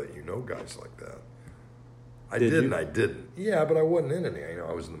goes, I'll bet you know guys like that. I didn't. Yeah, but I wasn't in any.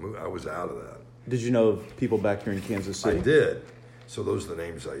 I was in the movie. I was out of that. Did you know of people back here in Kansas City? I did. So those are the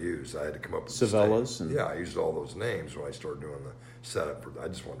names I used. I had to come up with Savellas? Yeah, I used all those names when I started doing the setup. I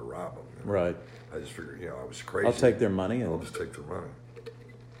just wanted to rob them. Right. I just figured, I was crazy. I'll take their money. I'll just take their money.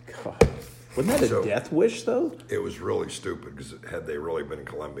 God. Wasn't that a death wish, though? It was really stupid, because had they really been a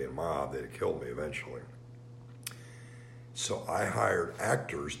Colombian mob, they'd have killed me eventually. So I hired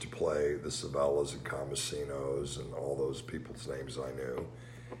actors to play the Savellas and Camasinos and all those people's names I knew.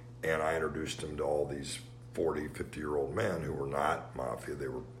 And I introduced them to all these 40, 50-year-old men who were not mafia. They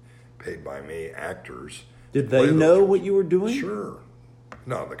were paid by me, actors. Did they know what you were doing? Sure.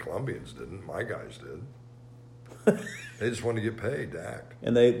 No, the Colombians didn't. My guys did. They just wanted to get paid to act.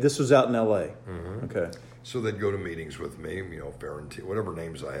 And this was out in L.A.? Mm-hmm. Okay. So they'd go to meetings with me, Ferrantino, whatever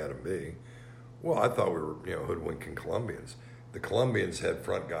names I had them be. Well, I thought we were, hoodwinking Colombians. The Colombians had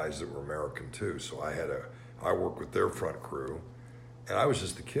front guys that were American, too. So I worked with their front crew. And I was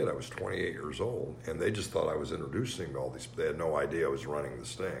just a kid. I was 28 years old. And they just thought I was introducing all these. They had no idea I was running the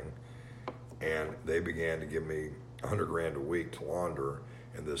sting. And they began to give me $100,000 a week to launder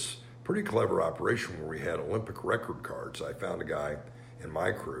in this pretty clever operation where we had Olympic record cards. I found a guy in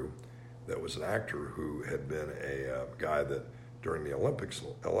my crew that was an actor who had been a guy that during the Olympics in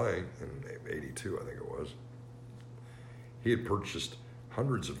LA in '82, I think it was, he had purchased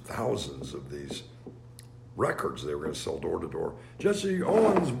hundreds of thousands of these records they were going to sell door to door. Jesse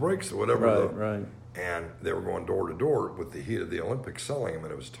Owens breaks, whatever. Right. And they were going door to door with the heat of the Olympics selling them,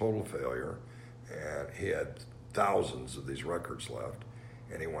 and it was a total failure. And he had thousands of these records left,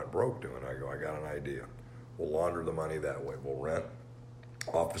 and he went broke doing it. I go, I got an idea. We'll launder the money that way. We'll rent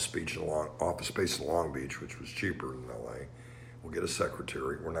office space in Long Beach, which was cheaper than LA. We'll get a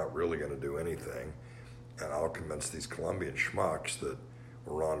secretary. We're not really going to do anything. And I'll convince these Colombian schmucks that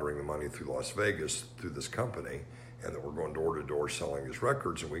we're laundering the money through Las Vegas through this company, and that we're going door to door selling these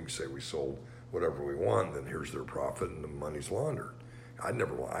records, and we can say we sold whatever we want, and then here's their profit, and the money's laundered. I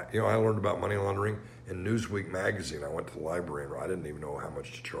learned about money laundering in Newsweek magazine. I went to the library, and I didn't even know how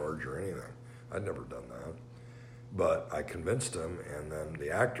much to charge or anything. I'd never done that. But I convinced him, and then the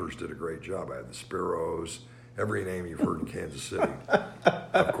actors did a great job. I had the Sparrows, every name you've heard in Kansas City.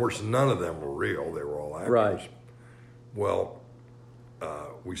 Of course, none of them were real. They were all actors. Right. Well,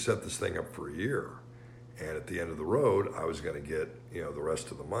 we set this thing up for a year. And at the end of the road, I was going to get, the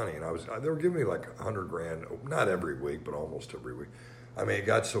rest of the money. And they were giving me like $100,000, not every week, but almost every week. I mean, it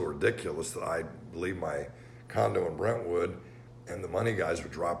got so ridiculous that I'd leave my condo in Brentwood, and the money guys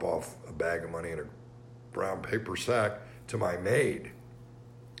would drop off a bag of money in a brown paper sack to my maid.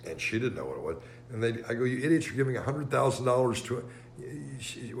 And she didn't know what it was. And I go, you idiots, you're giving $100,000 to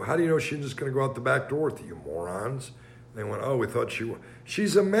it. How do you know she's just going to go out the back door with you morons? They went, oh, we thought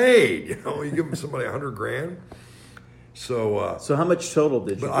she's a maid. You give them somebody $100,000. So how much total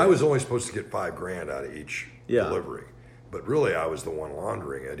did you But get? I was only supposed to get $5,000 out of each delivery. But really, I was the one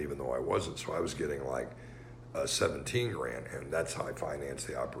laundering it, even though I wasn't. So I was getting like $17,000, and that's how I financed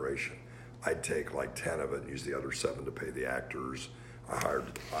the operation. I'd take like 10 of it and use the other 7 to pay the actors.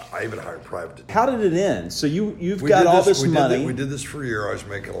 I even hired private detectives. How did it end? So you've got all this money. We did this for a year. I was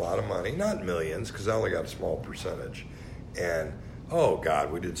making a lot of money, not millions, because I only got a small percentage. And oh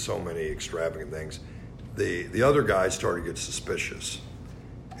God, we did so many extravagant things. The other guys started to get suspicious,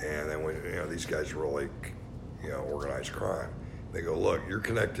 and then when these guys were like, organized crime. They go, look, you're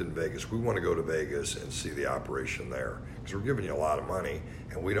connected in Vegas. We want to go to Vegas and see the operation there because we're giving you a lot of money,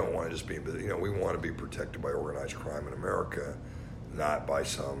 and we don't want to just be, we want to be protected by organized crime in America, not by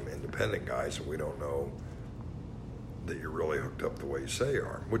some independent guys, and we don't know that you're really hooked up the way you say you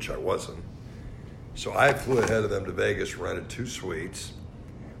are, which I wasn't. So I flew ahead of them to Vegas, rented 2 suites,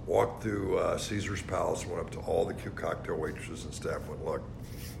 walked through Caesar's Palace, went up to all the cute cocktail waitresses and staff, went, look,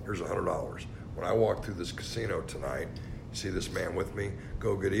 here's $100. When I walk through this casino tonight, you see this man with me,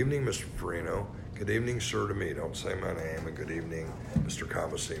 go, good evening, Mr. Farino, good evening, sir, to me. Don't say my name, and good evening, Mr.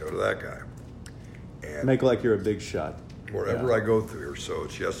 Camusino, to that guy. And make like you're a big shot. Wherever I go through here, so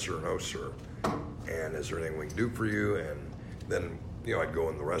it's yes, sir, no, sir. And is there anything we can do for you? And then, I'd go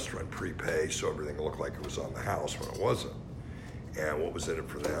in the restaurant, prepay, so everything looked like it was on the house when it wasn't. And what was in it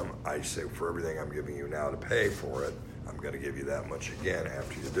for them? I say, for everything I'm giving you now to pay for it, I'm going to give you that much again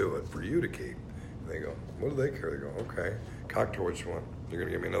after you do it for you to keep. And they go, what do they care? They go, okay. Cocktail, which one? You're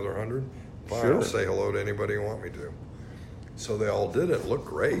going to give me another 100? Fine, Sure. I'll say hello to anybody you want me to. So they all did it. Looked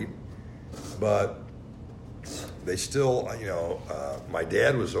great. But they still, my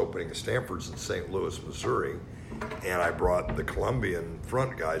dad was opening a Stanford's in St. Louis, Missouri, and I brought the Colombian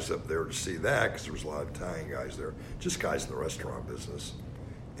front guys up there to see that because there was a lot of Italian guys there, just guys in the restaurant business.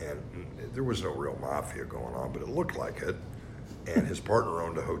 And there was no real mafia going on, but it looked like it. And his partner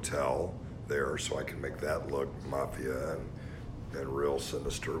owned a hotel there, so I could make that look mafia and real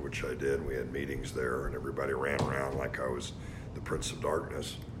sinister, which I did. We had meetings there, and everybody ran around like I was the Prince of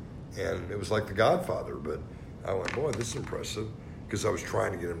Darkness. And it was like The Godfather, but I went, boy, this is impressive, because I was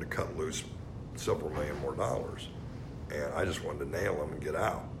trying to get him to cut loose several million more dollars. And I just wanted to nail him and get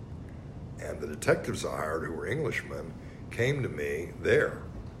out. And the detectives I hired, who were Englishmen, came to me there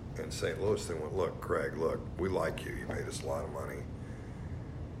in St. Louis. They went, look, Craig, look, we like you. You paid us a lot of money.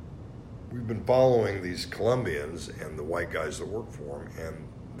 We've been following these Colombians and the white guys that work for them, and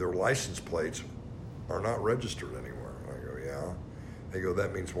their license plates are not registered anywhere. I go, yeah. They go,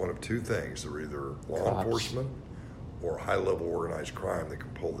 that means one of 2 things. They're either law enforcement or high-level organized crime that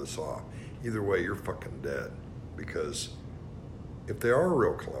can pull this off. Either way, you're fucking dead. Because if they are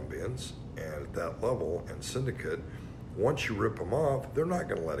real Colombians and at that level and syndicate, once you rip them off, they're not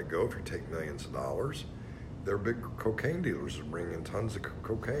going to let it go if you take millions of dollars. They're big cocaine dealers that bring in tons of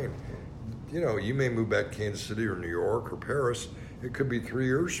cocaine. You may move back to Kansas City or New York or Paris. It could be 3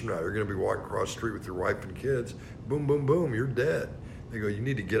 years from now. You're going to be walking across the street with your wife and kids. Boom, boom, boom, you're dead. They go, you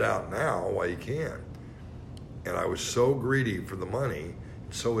need to get out now while you can. And I was so greedy for the money,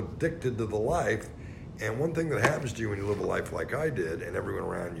 so addicted to the life. And one thing that happens to you when you live a life like I did, and everyone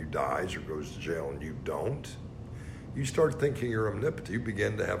around you dies or goes to jail and you don't, you start thinking you're omnipotent. You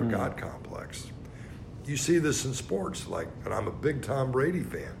begin to have a God complex. You see this in sports, and I'm a big Tom Brady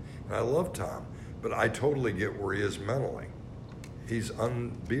fan, and I love Tom, but I totally get where he is mentally. He's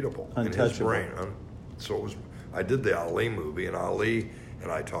unbeatable in his brain. I did the Ali movie, and Ali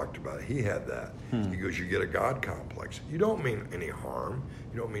and I talked about it. He had that. He goes, you get a God complex. You don't mean any harm.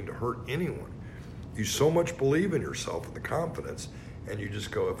 You don't mean to hurt anyone. You so much believe in yourself and the confidence, and you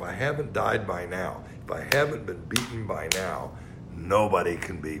just go, if I haven't died by now, if I haven't been beaten by now, nobody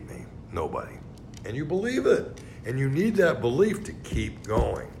can beat me. Nobody. And you believe it. And you need that belief to keep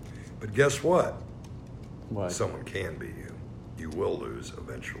going. But guess what? What? Someone can beat you. You will lose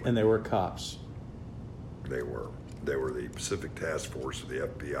eventually. And they were cops. They were. They were the Pacific Task Force of the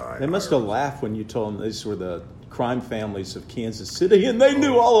FBI. They must have laughed when you told them these were the crime families of Kansas City, and they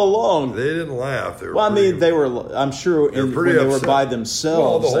knew all along. They didn't laugh. They were. I'm sure when they were by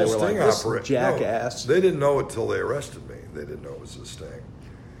themselves, well, the they whole were sting like, "This operation, jackass." No, they didn't know it till they arrested me. They didn't know it was a sting.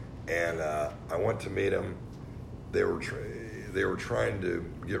 And I went to meet them. They were trying to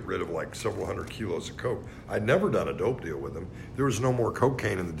get rid of like several hundred kilos of coke. I'd never done a dope deal with them. There was no more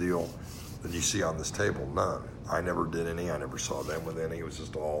cocaine in the deal than you see on this table. None. I never did any. I never saw them with any. It was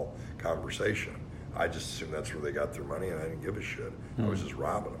just all conversation. I just assumed that's where they got their money, and I didn't give a shit. I was just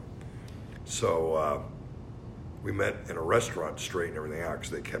robbing them. So we met in a restaurant to straighten everything out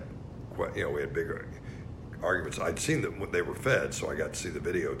because they kept, we had big arguments. I'd seen them when they were fed, so I got to see the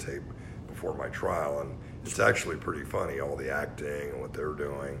videotape before my trial, and it's actually pretty funny, all the acting and what they were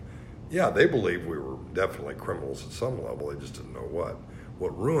doing. Yeah, they believed we were definitely criminals at some level. They just didn't know what.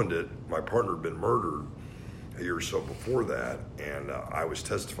 What ruined it, my partner had been murdered a year or so before that, and I was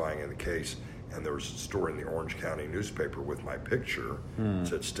testifying in the case, and there was a story in the Orange County newspaper with my picture. It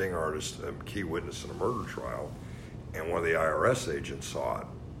said sting artist, a key witness in a murder trial, and one of the IRS agents saw it.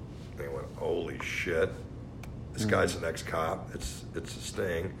 They went, holy shit, this guy's an ex-cop, it's a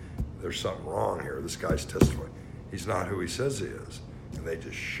sting, there's something wrong here, this guy's testifying. He's not who he says he is, and they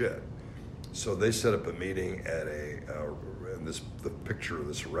just shit. So they set up a meeting at and the picture of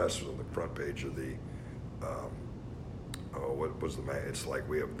this arrest was on the front page of the, it's like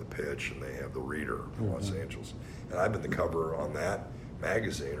we have the Pitch and they have the Reader in Los Angeles. And I've been the cover on that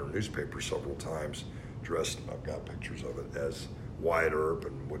magazine or newspaper several times, dressed, I've got pictures of it, as Wyatt Earp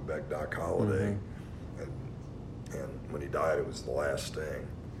and Woodbeck Doc Holliday. And when he died, it was the last sting.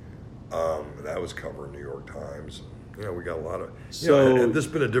 And that was covered in New York Times. We got a lot of, had this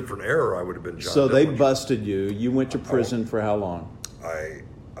been a different era, I would have been John So they Dillinger. busted you. You went to prison for how long?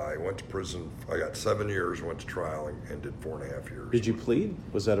 I went to prison. I got 7 years, went to trial, and did 4.5 years. Did you plead?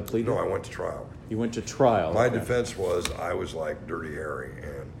 Was that a plea? No, I went to trial. You went to trial. My defense was I was like Dirty Harry,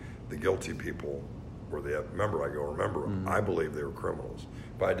 and the guilty people were remember, I believe they were criminals.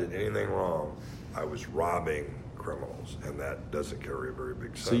 If I did anything wrong, I was robbing criminals, and that doesn't carry a very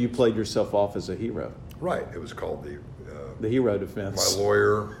big sentence. So you played yourself off as a hero. Right. It was called the hero defense. My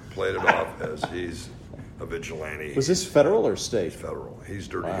lawyer played it off as he's a vigilante. Was this federal or state? Federal. He's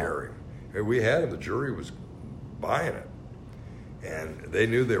Dirty Harry. We had him. The jury was buying it. And they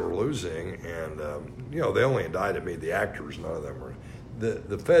knew they were losing. And, they only indicted me, the actors, none of them were.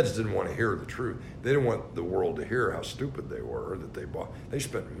 The feds didn't want to hear the truth. They didn't want the world to hear how stupid they were, that they bought. They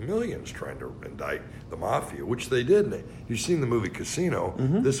spent millions trying to indict the mafia, which they did. You've seen the movie Casino.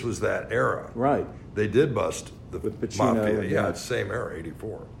 This was that era. Right. They did bust the Pacino, mafia. Yeah, it's the same era,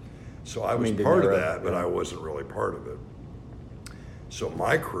 84. So I was part of that, but I wasn't really part of it. So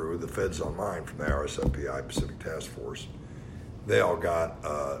my crew, the feds on mine from the RSFPI, Pacific Task Force, they all got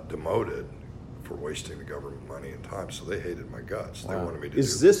demoted for wasting the government money and time. So they hated my guts. They wanted me to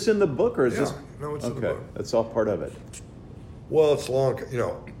Is this in the book or is this? No, it's in the book. That's all part of it. Well, it's long.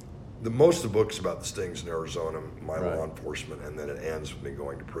 Most of the book's about the stings in Arizona, my law enforcement, and then it ends with me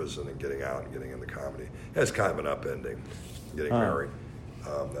going to prison and getting out and getting in the comedy. It's kind of an upending, getting married,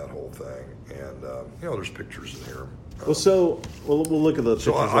 that whole thing. And, there's pictures in here. We'll look at the pictures.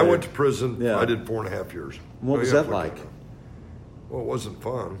 So I later. went to prison. Yeah. I did 4.5 years. What was that like? Well, it wasn't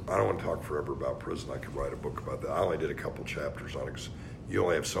fun. I don't want to talk forever about prison. I could write a book about that. I only did a couple chapters on it because you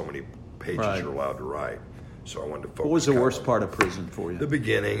only have so many pages you're allowed to write. So I wanted to focus. What was the worst part of prison for you? The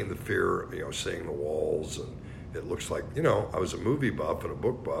beginning, the fear, seeing the walls, and it looks like, I was a movie buff and a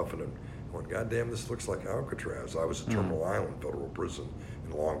book buff, and I'm going, God damn, this looks like Alcatraz. I was at Terminal Island Federal Prison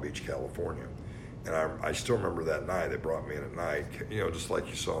in Long Beach, California. And I still remember that night. They brought me in at night, just like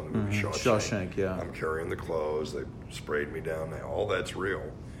you saw in the movie Shawshank, yeah. I'm carrying the clothes. They sprayed me down there. All that's real.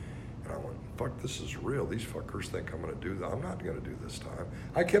 And I went, fuck, this is real. These fuckers think I'm going to do that. I'm not going to do this time.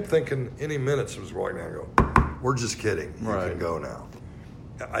 I kept thinking any minutes I was walking down and go, we're just kidding. You can go now.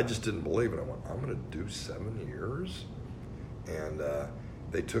 I just didn't believe it. I went, I'm going to do 7 years? And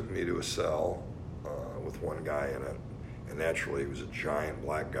they took me to a cell with one guy in it. And naturally, he was a giant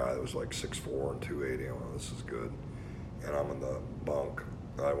black guy that was like 6'4" and 280. I went, this is good. And I'm in the bunk.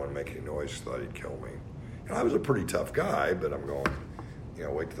 I didn't want to make any noise because I thought he'd kill me. And I was a pretty tough guy, but I'm going,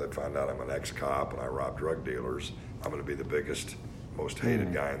 wait till they find out I'm an ex-cop and I rob drug dealers. I'm going to be the biggest, most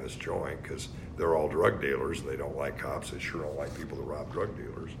hated guy in this joint because they're all drug dealers and they don't like cops. They sure don't like people that rob drug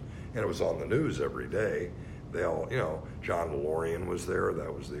dealers. And it was on the news every day. They all, John DeLorean was there.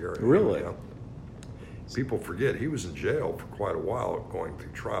 That was the area. Really? People forget he was in jail for quite a while going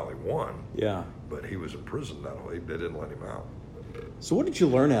through trial. He won. Yeah. But he was in prison that way. They didn't let him out. So what did you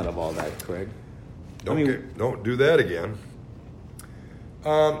learn out of all that, Craig? Don't do that again.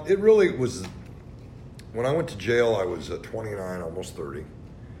 It really was when I went to jail, I was 29, almost 30,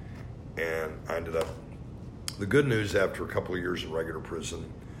 and I ended up. The good news, after a couple of years in regular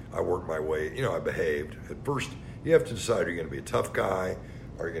prison, I worked my way. I behaved. At first, you have to decide: are you going to be a tough guy?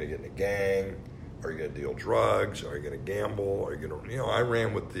 Are you going to get in a gang? Are you going to deal drugs? Are you going to gamble? Are you going to? I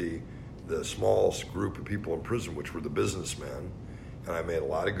ran with the small group of people in prison, which were the businessmen, and I made a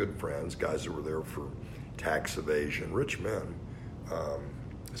lot of good friends, guys that were there for tax evasion, rich men,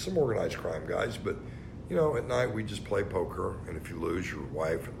 some organized crime guys, but at night we just play poker, and if you lose, your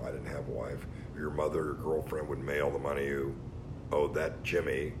wife, and I didn't have a wife, or your mother or girlfriend would mail the money you owed that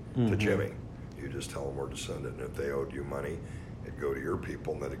Jimmy to Jimmy. You just tell them where to send it, and if they owed you money, it'd go to your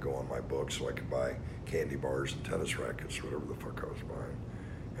people, and then it'd go on my book so I could buy candy bars and tennis rackets or whatever the fuck I was buying.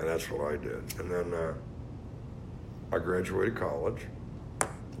 And that's what I did. And then I graduated college.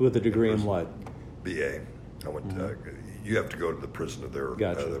 With a degree in what? BA. I went to, you have to go to the prison of their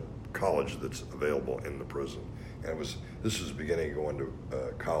the college that's available in the prison. And this was the beginning of going to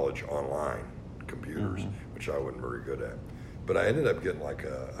college online, computers, which I wasn't very good at. But I ended up getting like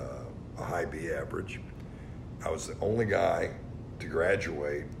a high B average. I was the only guy to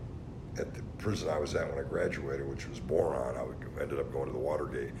graduate at the prison I was at when I graduated, which was Boron. I ended up going to the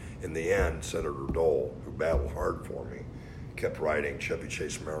Watergate. In the end, Senator Dole, who battled hard for me, kept writing Chevy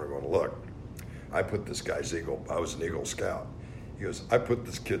Chase, Maryland, going, look, I put this guy's Eagle, I was an Eagle Scout. He goes, I put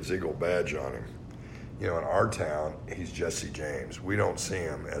this kid's Eagle badge on him. In our town, he's Jesse James. We don't see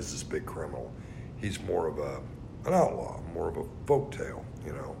him as this big criminal. He's more of an outlaw, more of a folktale,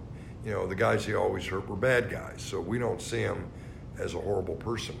 the guys he always hurt were bad guys. So we don't see him as a horrible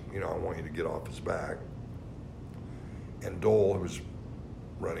person. I want you to get off his back. And Dole, who was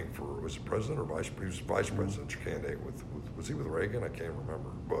running for, was it president or vice presidential candidate was he with Reagan? I can't remember.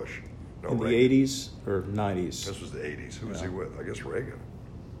 Bush. No, in Reagan. The 80s or 90s? This was the 80s. Who was he with? I guess Reagan.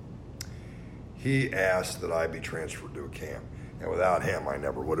 He asked that I be transferred to a camp. And without him, I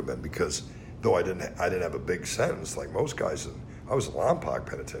never would have been, because though I didn't have a big sentence like most guys. I was in Lompoc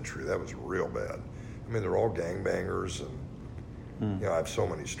Penitentiary. That was real bad. I mean, they're all gangbangers, and I have so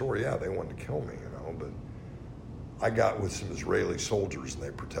many stories. Yeah, they wanted to kill me, but I got with some Israeli soldiers, and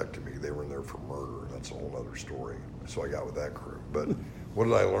they protected me. They were in there for murder. That's a whole other story. So I got with that crew. But what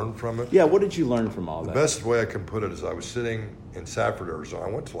did I learn from it? Yeah, what did you learn from all that? The best way I can put it is I was sitting in Safford, Arizona. I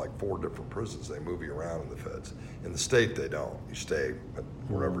went to like 4 different prisons. They move you around in the feds. In the state, they don't. You stay at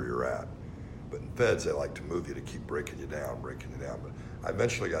wherever you're at. But in feds, they like to move you to keep breaking you down. But I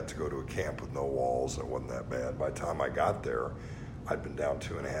eventually got to go to a camp with no walls, and it wasn't that bad. By the time I got there, I'd been down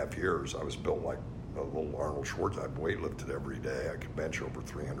 2.5 years. I was built like a little Arnold Schwarzenegger. I weightlifted every day. I could bench over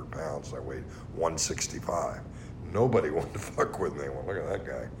 300 pounds. I weighed 165. Nobody wanted to fuck with me. Well, look at that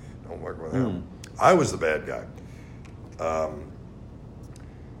guy. Don't fuck with him. I was the bad guy. A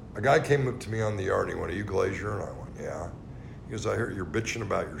guy came up to me on the yard, and he went, are you Glazer? And I went, yeah. He goes, I hear you're bitching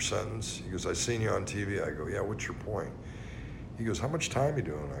about your sentence. He goes, I seen you on TV. I go, yeah, what's your point? He goes, how much time you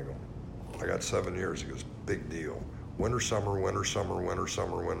doing? I go, I got 7 years. He goes, big deal. Winter, summer, winter, summer, winter,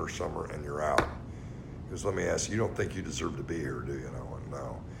 summer, winter, summer, and you're out. He goes, let me ask you, don't think you deserve to be here, do you? And I went,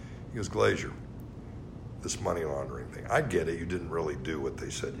 no. He goes, Glazer, this money laundering thing, I get it. You didn't really do what they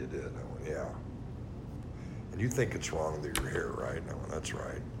said you did. I went, yeah. And you think it's wrong that you're here, right? And I went, that's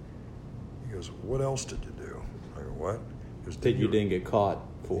right. He goes, what else did you do? I go, what? He goes, that you didn't get caught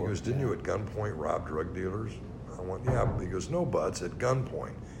for. He goes, didn't you at gunpoint rob drug dealers? I went, yeah. He goes, no, buts, at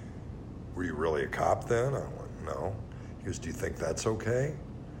gunpoint. Were you really a cop then? I went, no. He goes, do you think that's okay?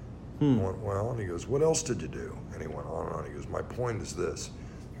 I went, well, and he goes, what else did you do? And he went on and on. He goes, my point is this.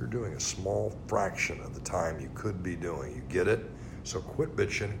 You're doing a small fraction of the time you could be doing. You get it? So quit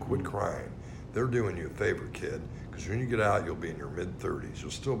bitching, quit crying. They're doing you a favor, kid, because when you get out, you'll be in your mid-30s.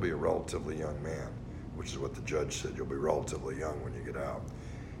 You'll still be a relatively young man, which is what the judge said. You'll be relatively young when you get out.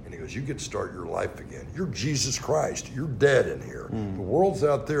 And he goes, you get to start your life again. You're Jesus Christ. You're dead in here. The world's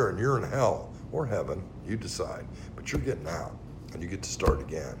out there, and you're in hell or heaven. You decide. But you're getting out, and you get to start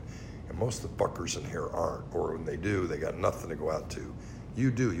again. And most of the fuckers in here aren't, or when they do, they got nothing to go out to. You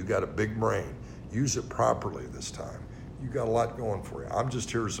do. You got a big brain. Use it properly this time. You got a lot going for you. I'm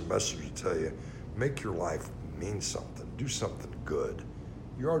just here as a messenger to tell you, make your life mean something. Do something good.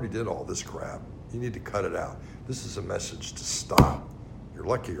 You already did all this crap. You need to cut it out. This is a message to stop. You're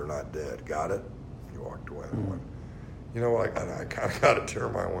lucky you're not dead. Got it? He walked away. I went, you know what? I kind of got a tear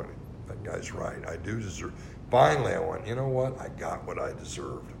in my eye. I went, that guy's right. I do deserve. Finally, I went, you know what? I got what I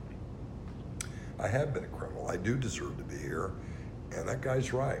deserved. I have been a criminal. I do deserve to be here. And that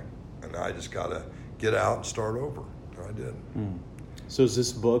guy's right. And I just got to get out and start over. And I did. So is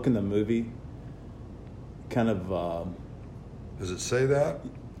this book and the movie kind of... Does it say that?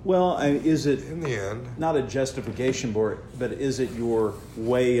 Well, is it in the end not a justification for it, but is it your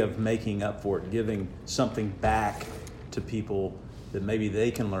way of making up for it, giving something back to people that maybe they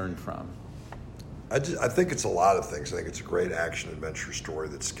can learn from? I think it's a lot of things. I think it's a great action-adventure story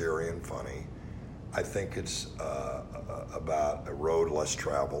that's scary and funny. I think it's about a road less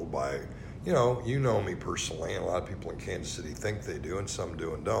traveled by, you know me personally, and a lot of people in Kansas City think they do, and some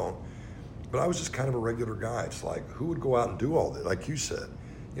do and don't. But I was just kind of a regular guy. It's like, who would go out and do all that? Like you said,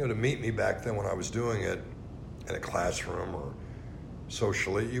 to meet me back then when I was doing it in a classroom or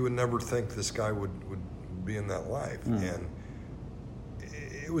socially, you would never think this guy would be in that life. And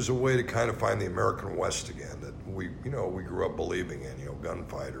it was a way to kind of find the American West again that we grew up believing in,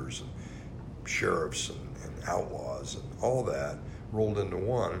 gunfighters and sheriffs and outlaws and all that rolled into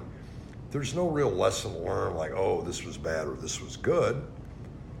one. There's no real lesson learned like, oh, this was bad or this was good.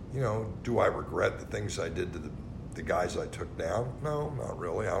 Do I regret the things I did to the guys I took down? No, not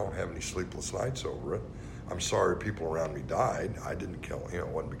really. I don't have any sleepless nights over it. I'm sorry people around me died. I didn't kill, it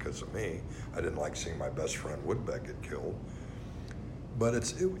wasn't because of me. I didn't like seeing my best friend Woodbeck get killed. But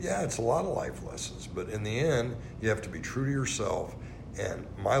it's a lot of life lessons. But in the end, you have to be true to yourself. And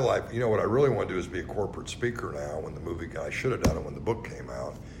my life, what I really want to do is be a corporate speaker now when the movie, I should have done it when the book came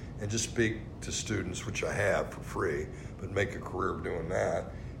out, and just speak to students, which I have for free, but make a career of doing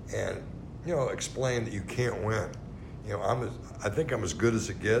that. And, explain that you can't win. I think I'm as good as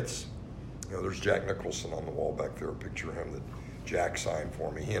it gets. There's Jack Nicholson on the wall back there, a picture of him that Jack signed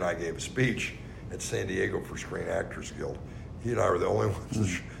for me. He and I gave a speech at San Diego for Screen Actors Guild. He and I were the only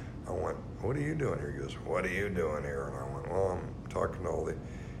ones. I went, what are you doing here? He goes, what are you doing here? And I went, well, I'm talking to all the...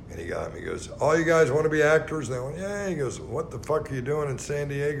 And he got me, he goes, all you guys want to be actors? And I went, yeah. He goes, what the fuck are you doing in San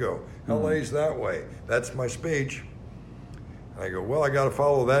Diego? LA's that way. That's my speech. And I go, well, I got to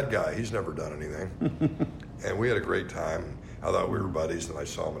follow that guy. He's never done anything. And we had a great time. I thought we were buddies, and I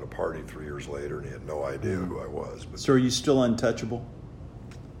saw him at a party 3 years later, and he had no idea who I was. But so are you still untouchable?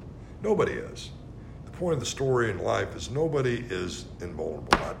 Nobody is. The point of the story in life is nobody is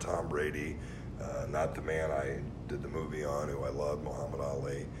invulnerable. Not Tom Brady, not the man I did the movie on, who I love, Muhammad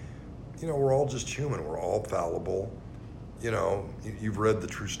Ali. We're all just human. We're all fallible. You've read the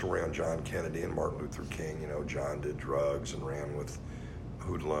true story on John Kennedy and Martin Luther King. John did drugs and ran with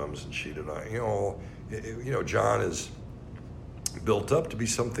hoodlums and cheated on. John is built up to be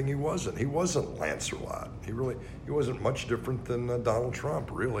something he wasn't. He wasn't Lancelot. He wasn't much different than Donald Trump,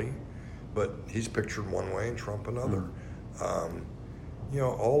 really. But he's pictured one way and Trump another.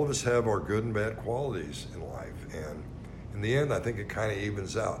 All of us have our good and bad qualities in life. And in the end, I think it kind of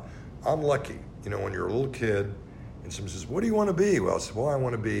evens out. I'm lucky. When you're a little kid and someone says, what do you want to be? Well, I said, I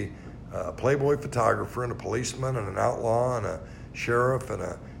want to be a Playboy photographer and a policeman and an outlaw and a sheriff and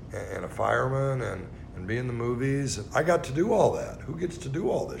a fireman and be in the movies. And I got to do all that. Who gets to do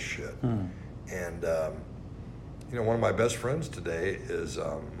all this shit? And, one of my best friends today is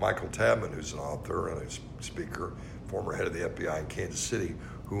Michael Tabman, who's an author and a speaker, former head of the FBI in Kansas City,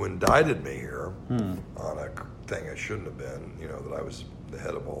 who indicted me here on a thing I shouldn't have been, that I was the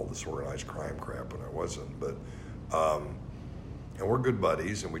head of all this organized crime crap when I wasn't. But, and we're good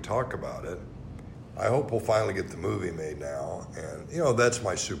buddies and we talk about it. I hope we'll finally get the movie made now. And, that's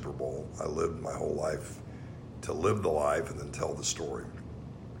my Super Bowl. I lived my whole life to live the life and then tell the story.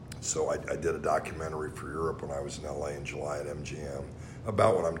 So I did a documentary for Europe when I was in LA in July at MGM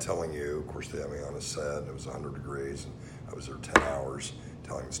about what I'm telling you. Of course, they had me on a set, and it was 100 degrees, and I was there 10 hours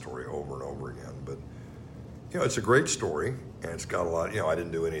telling the story over and over again. But, it's a great story, and it's got a lot, I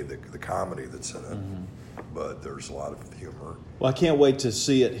didn't do any of the comedy that's in it, but there's a lot of humor. Well, I can't wait to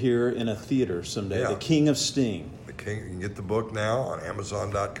see it here in a theater someday, The King of Sting. You can get the book now on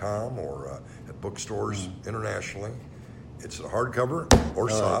Amazon.com or at bookstores internationally. It's a hardcover or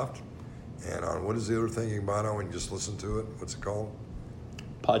soft. And on what is the other thing you can buy now when you just listen to it? What's it called?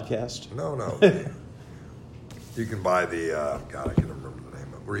 Podcast? No. You can buy the, I can't remember the name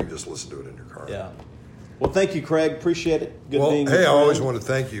of it, where you can just listen to it in your car. Yeah. Well, thank you, Craig. Appreciate it. Good being hey, I always want to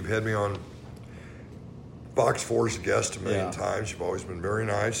thank you. You've had me on Fox 4's guest a million times. You've always been very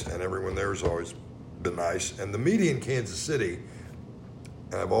nice, and everyone there has always been nice. And the media in Kansas City,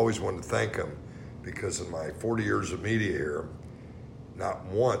 and I've always wanted to thank them, because in my 40 years of media here, not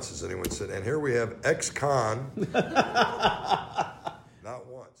once has anyone said, and here we have ex-con. Not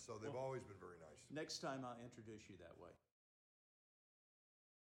once. So they've always been very nice. Next time I'll introduce you that way.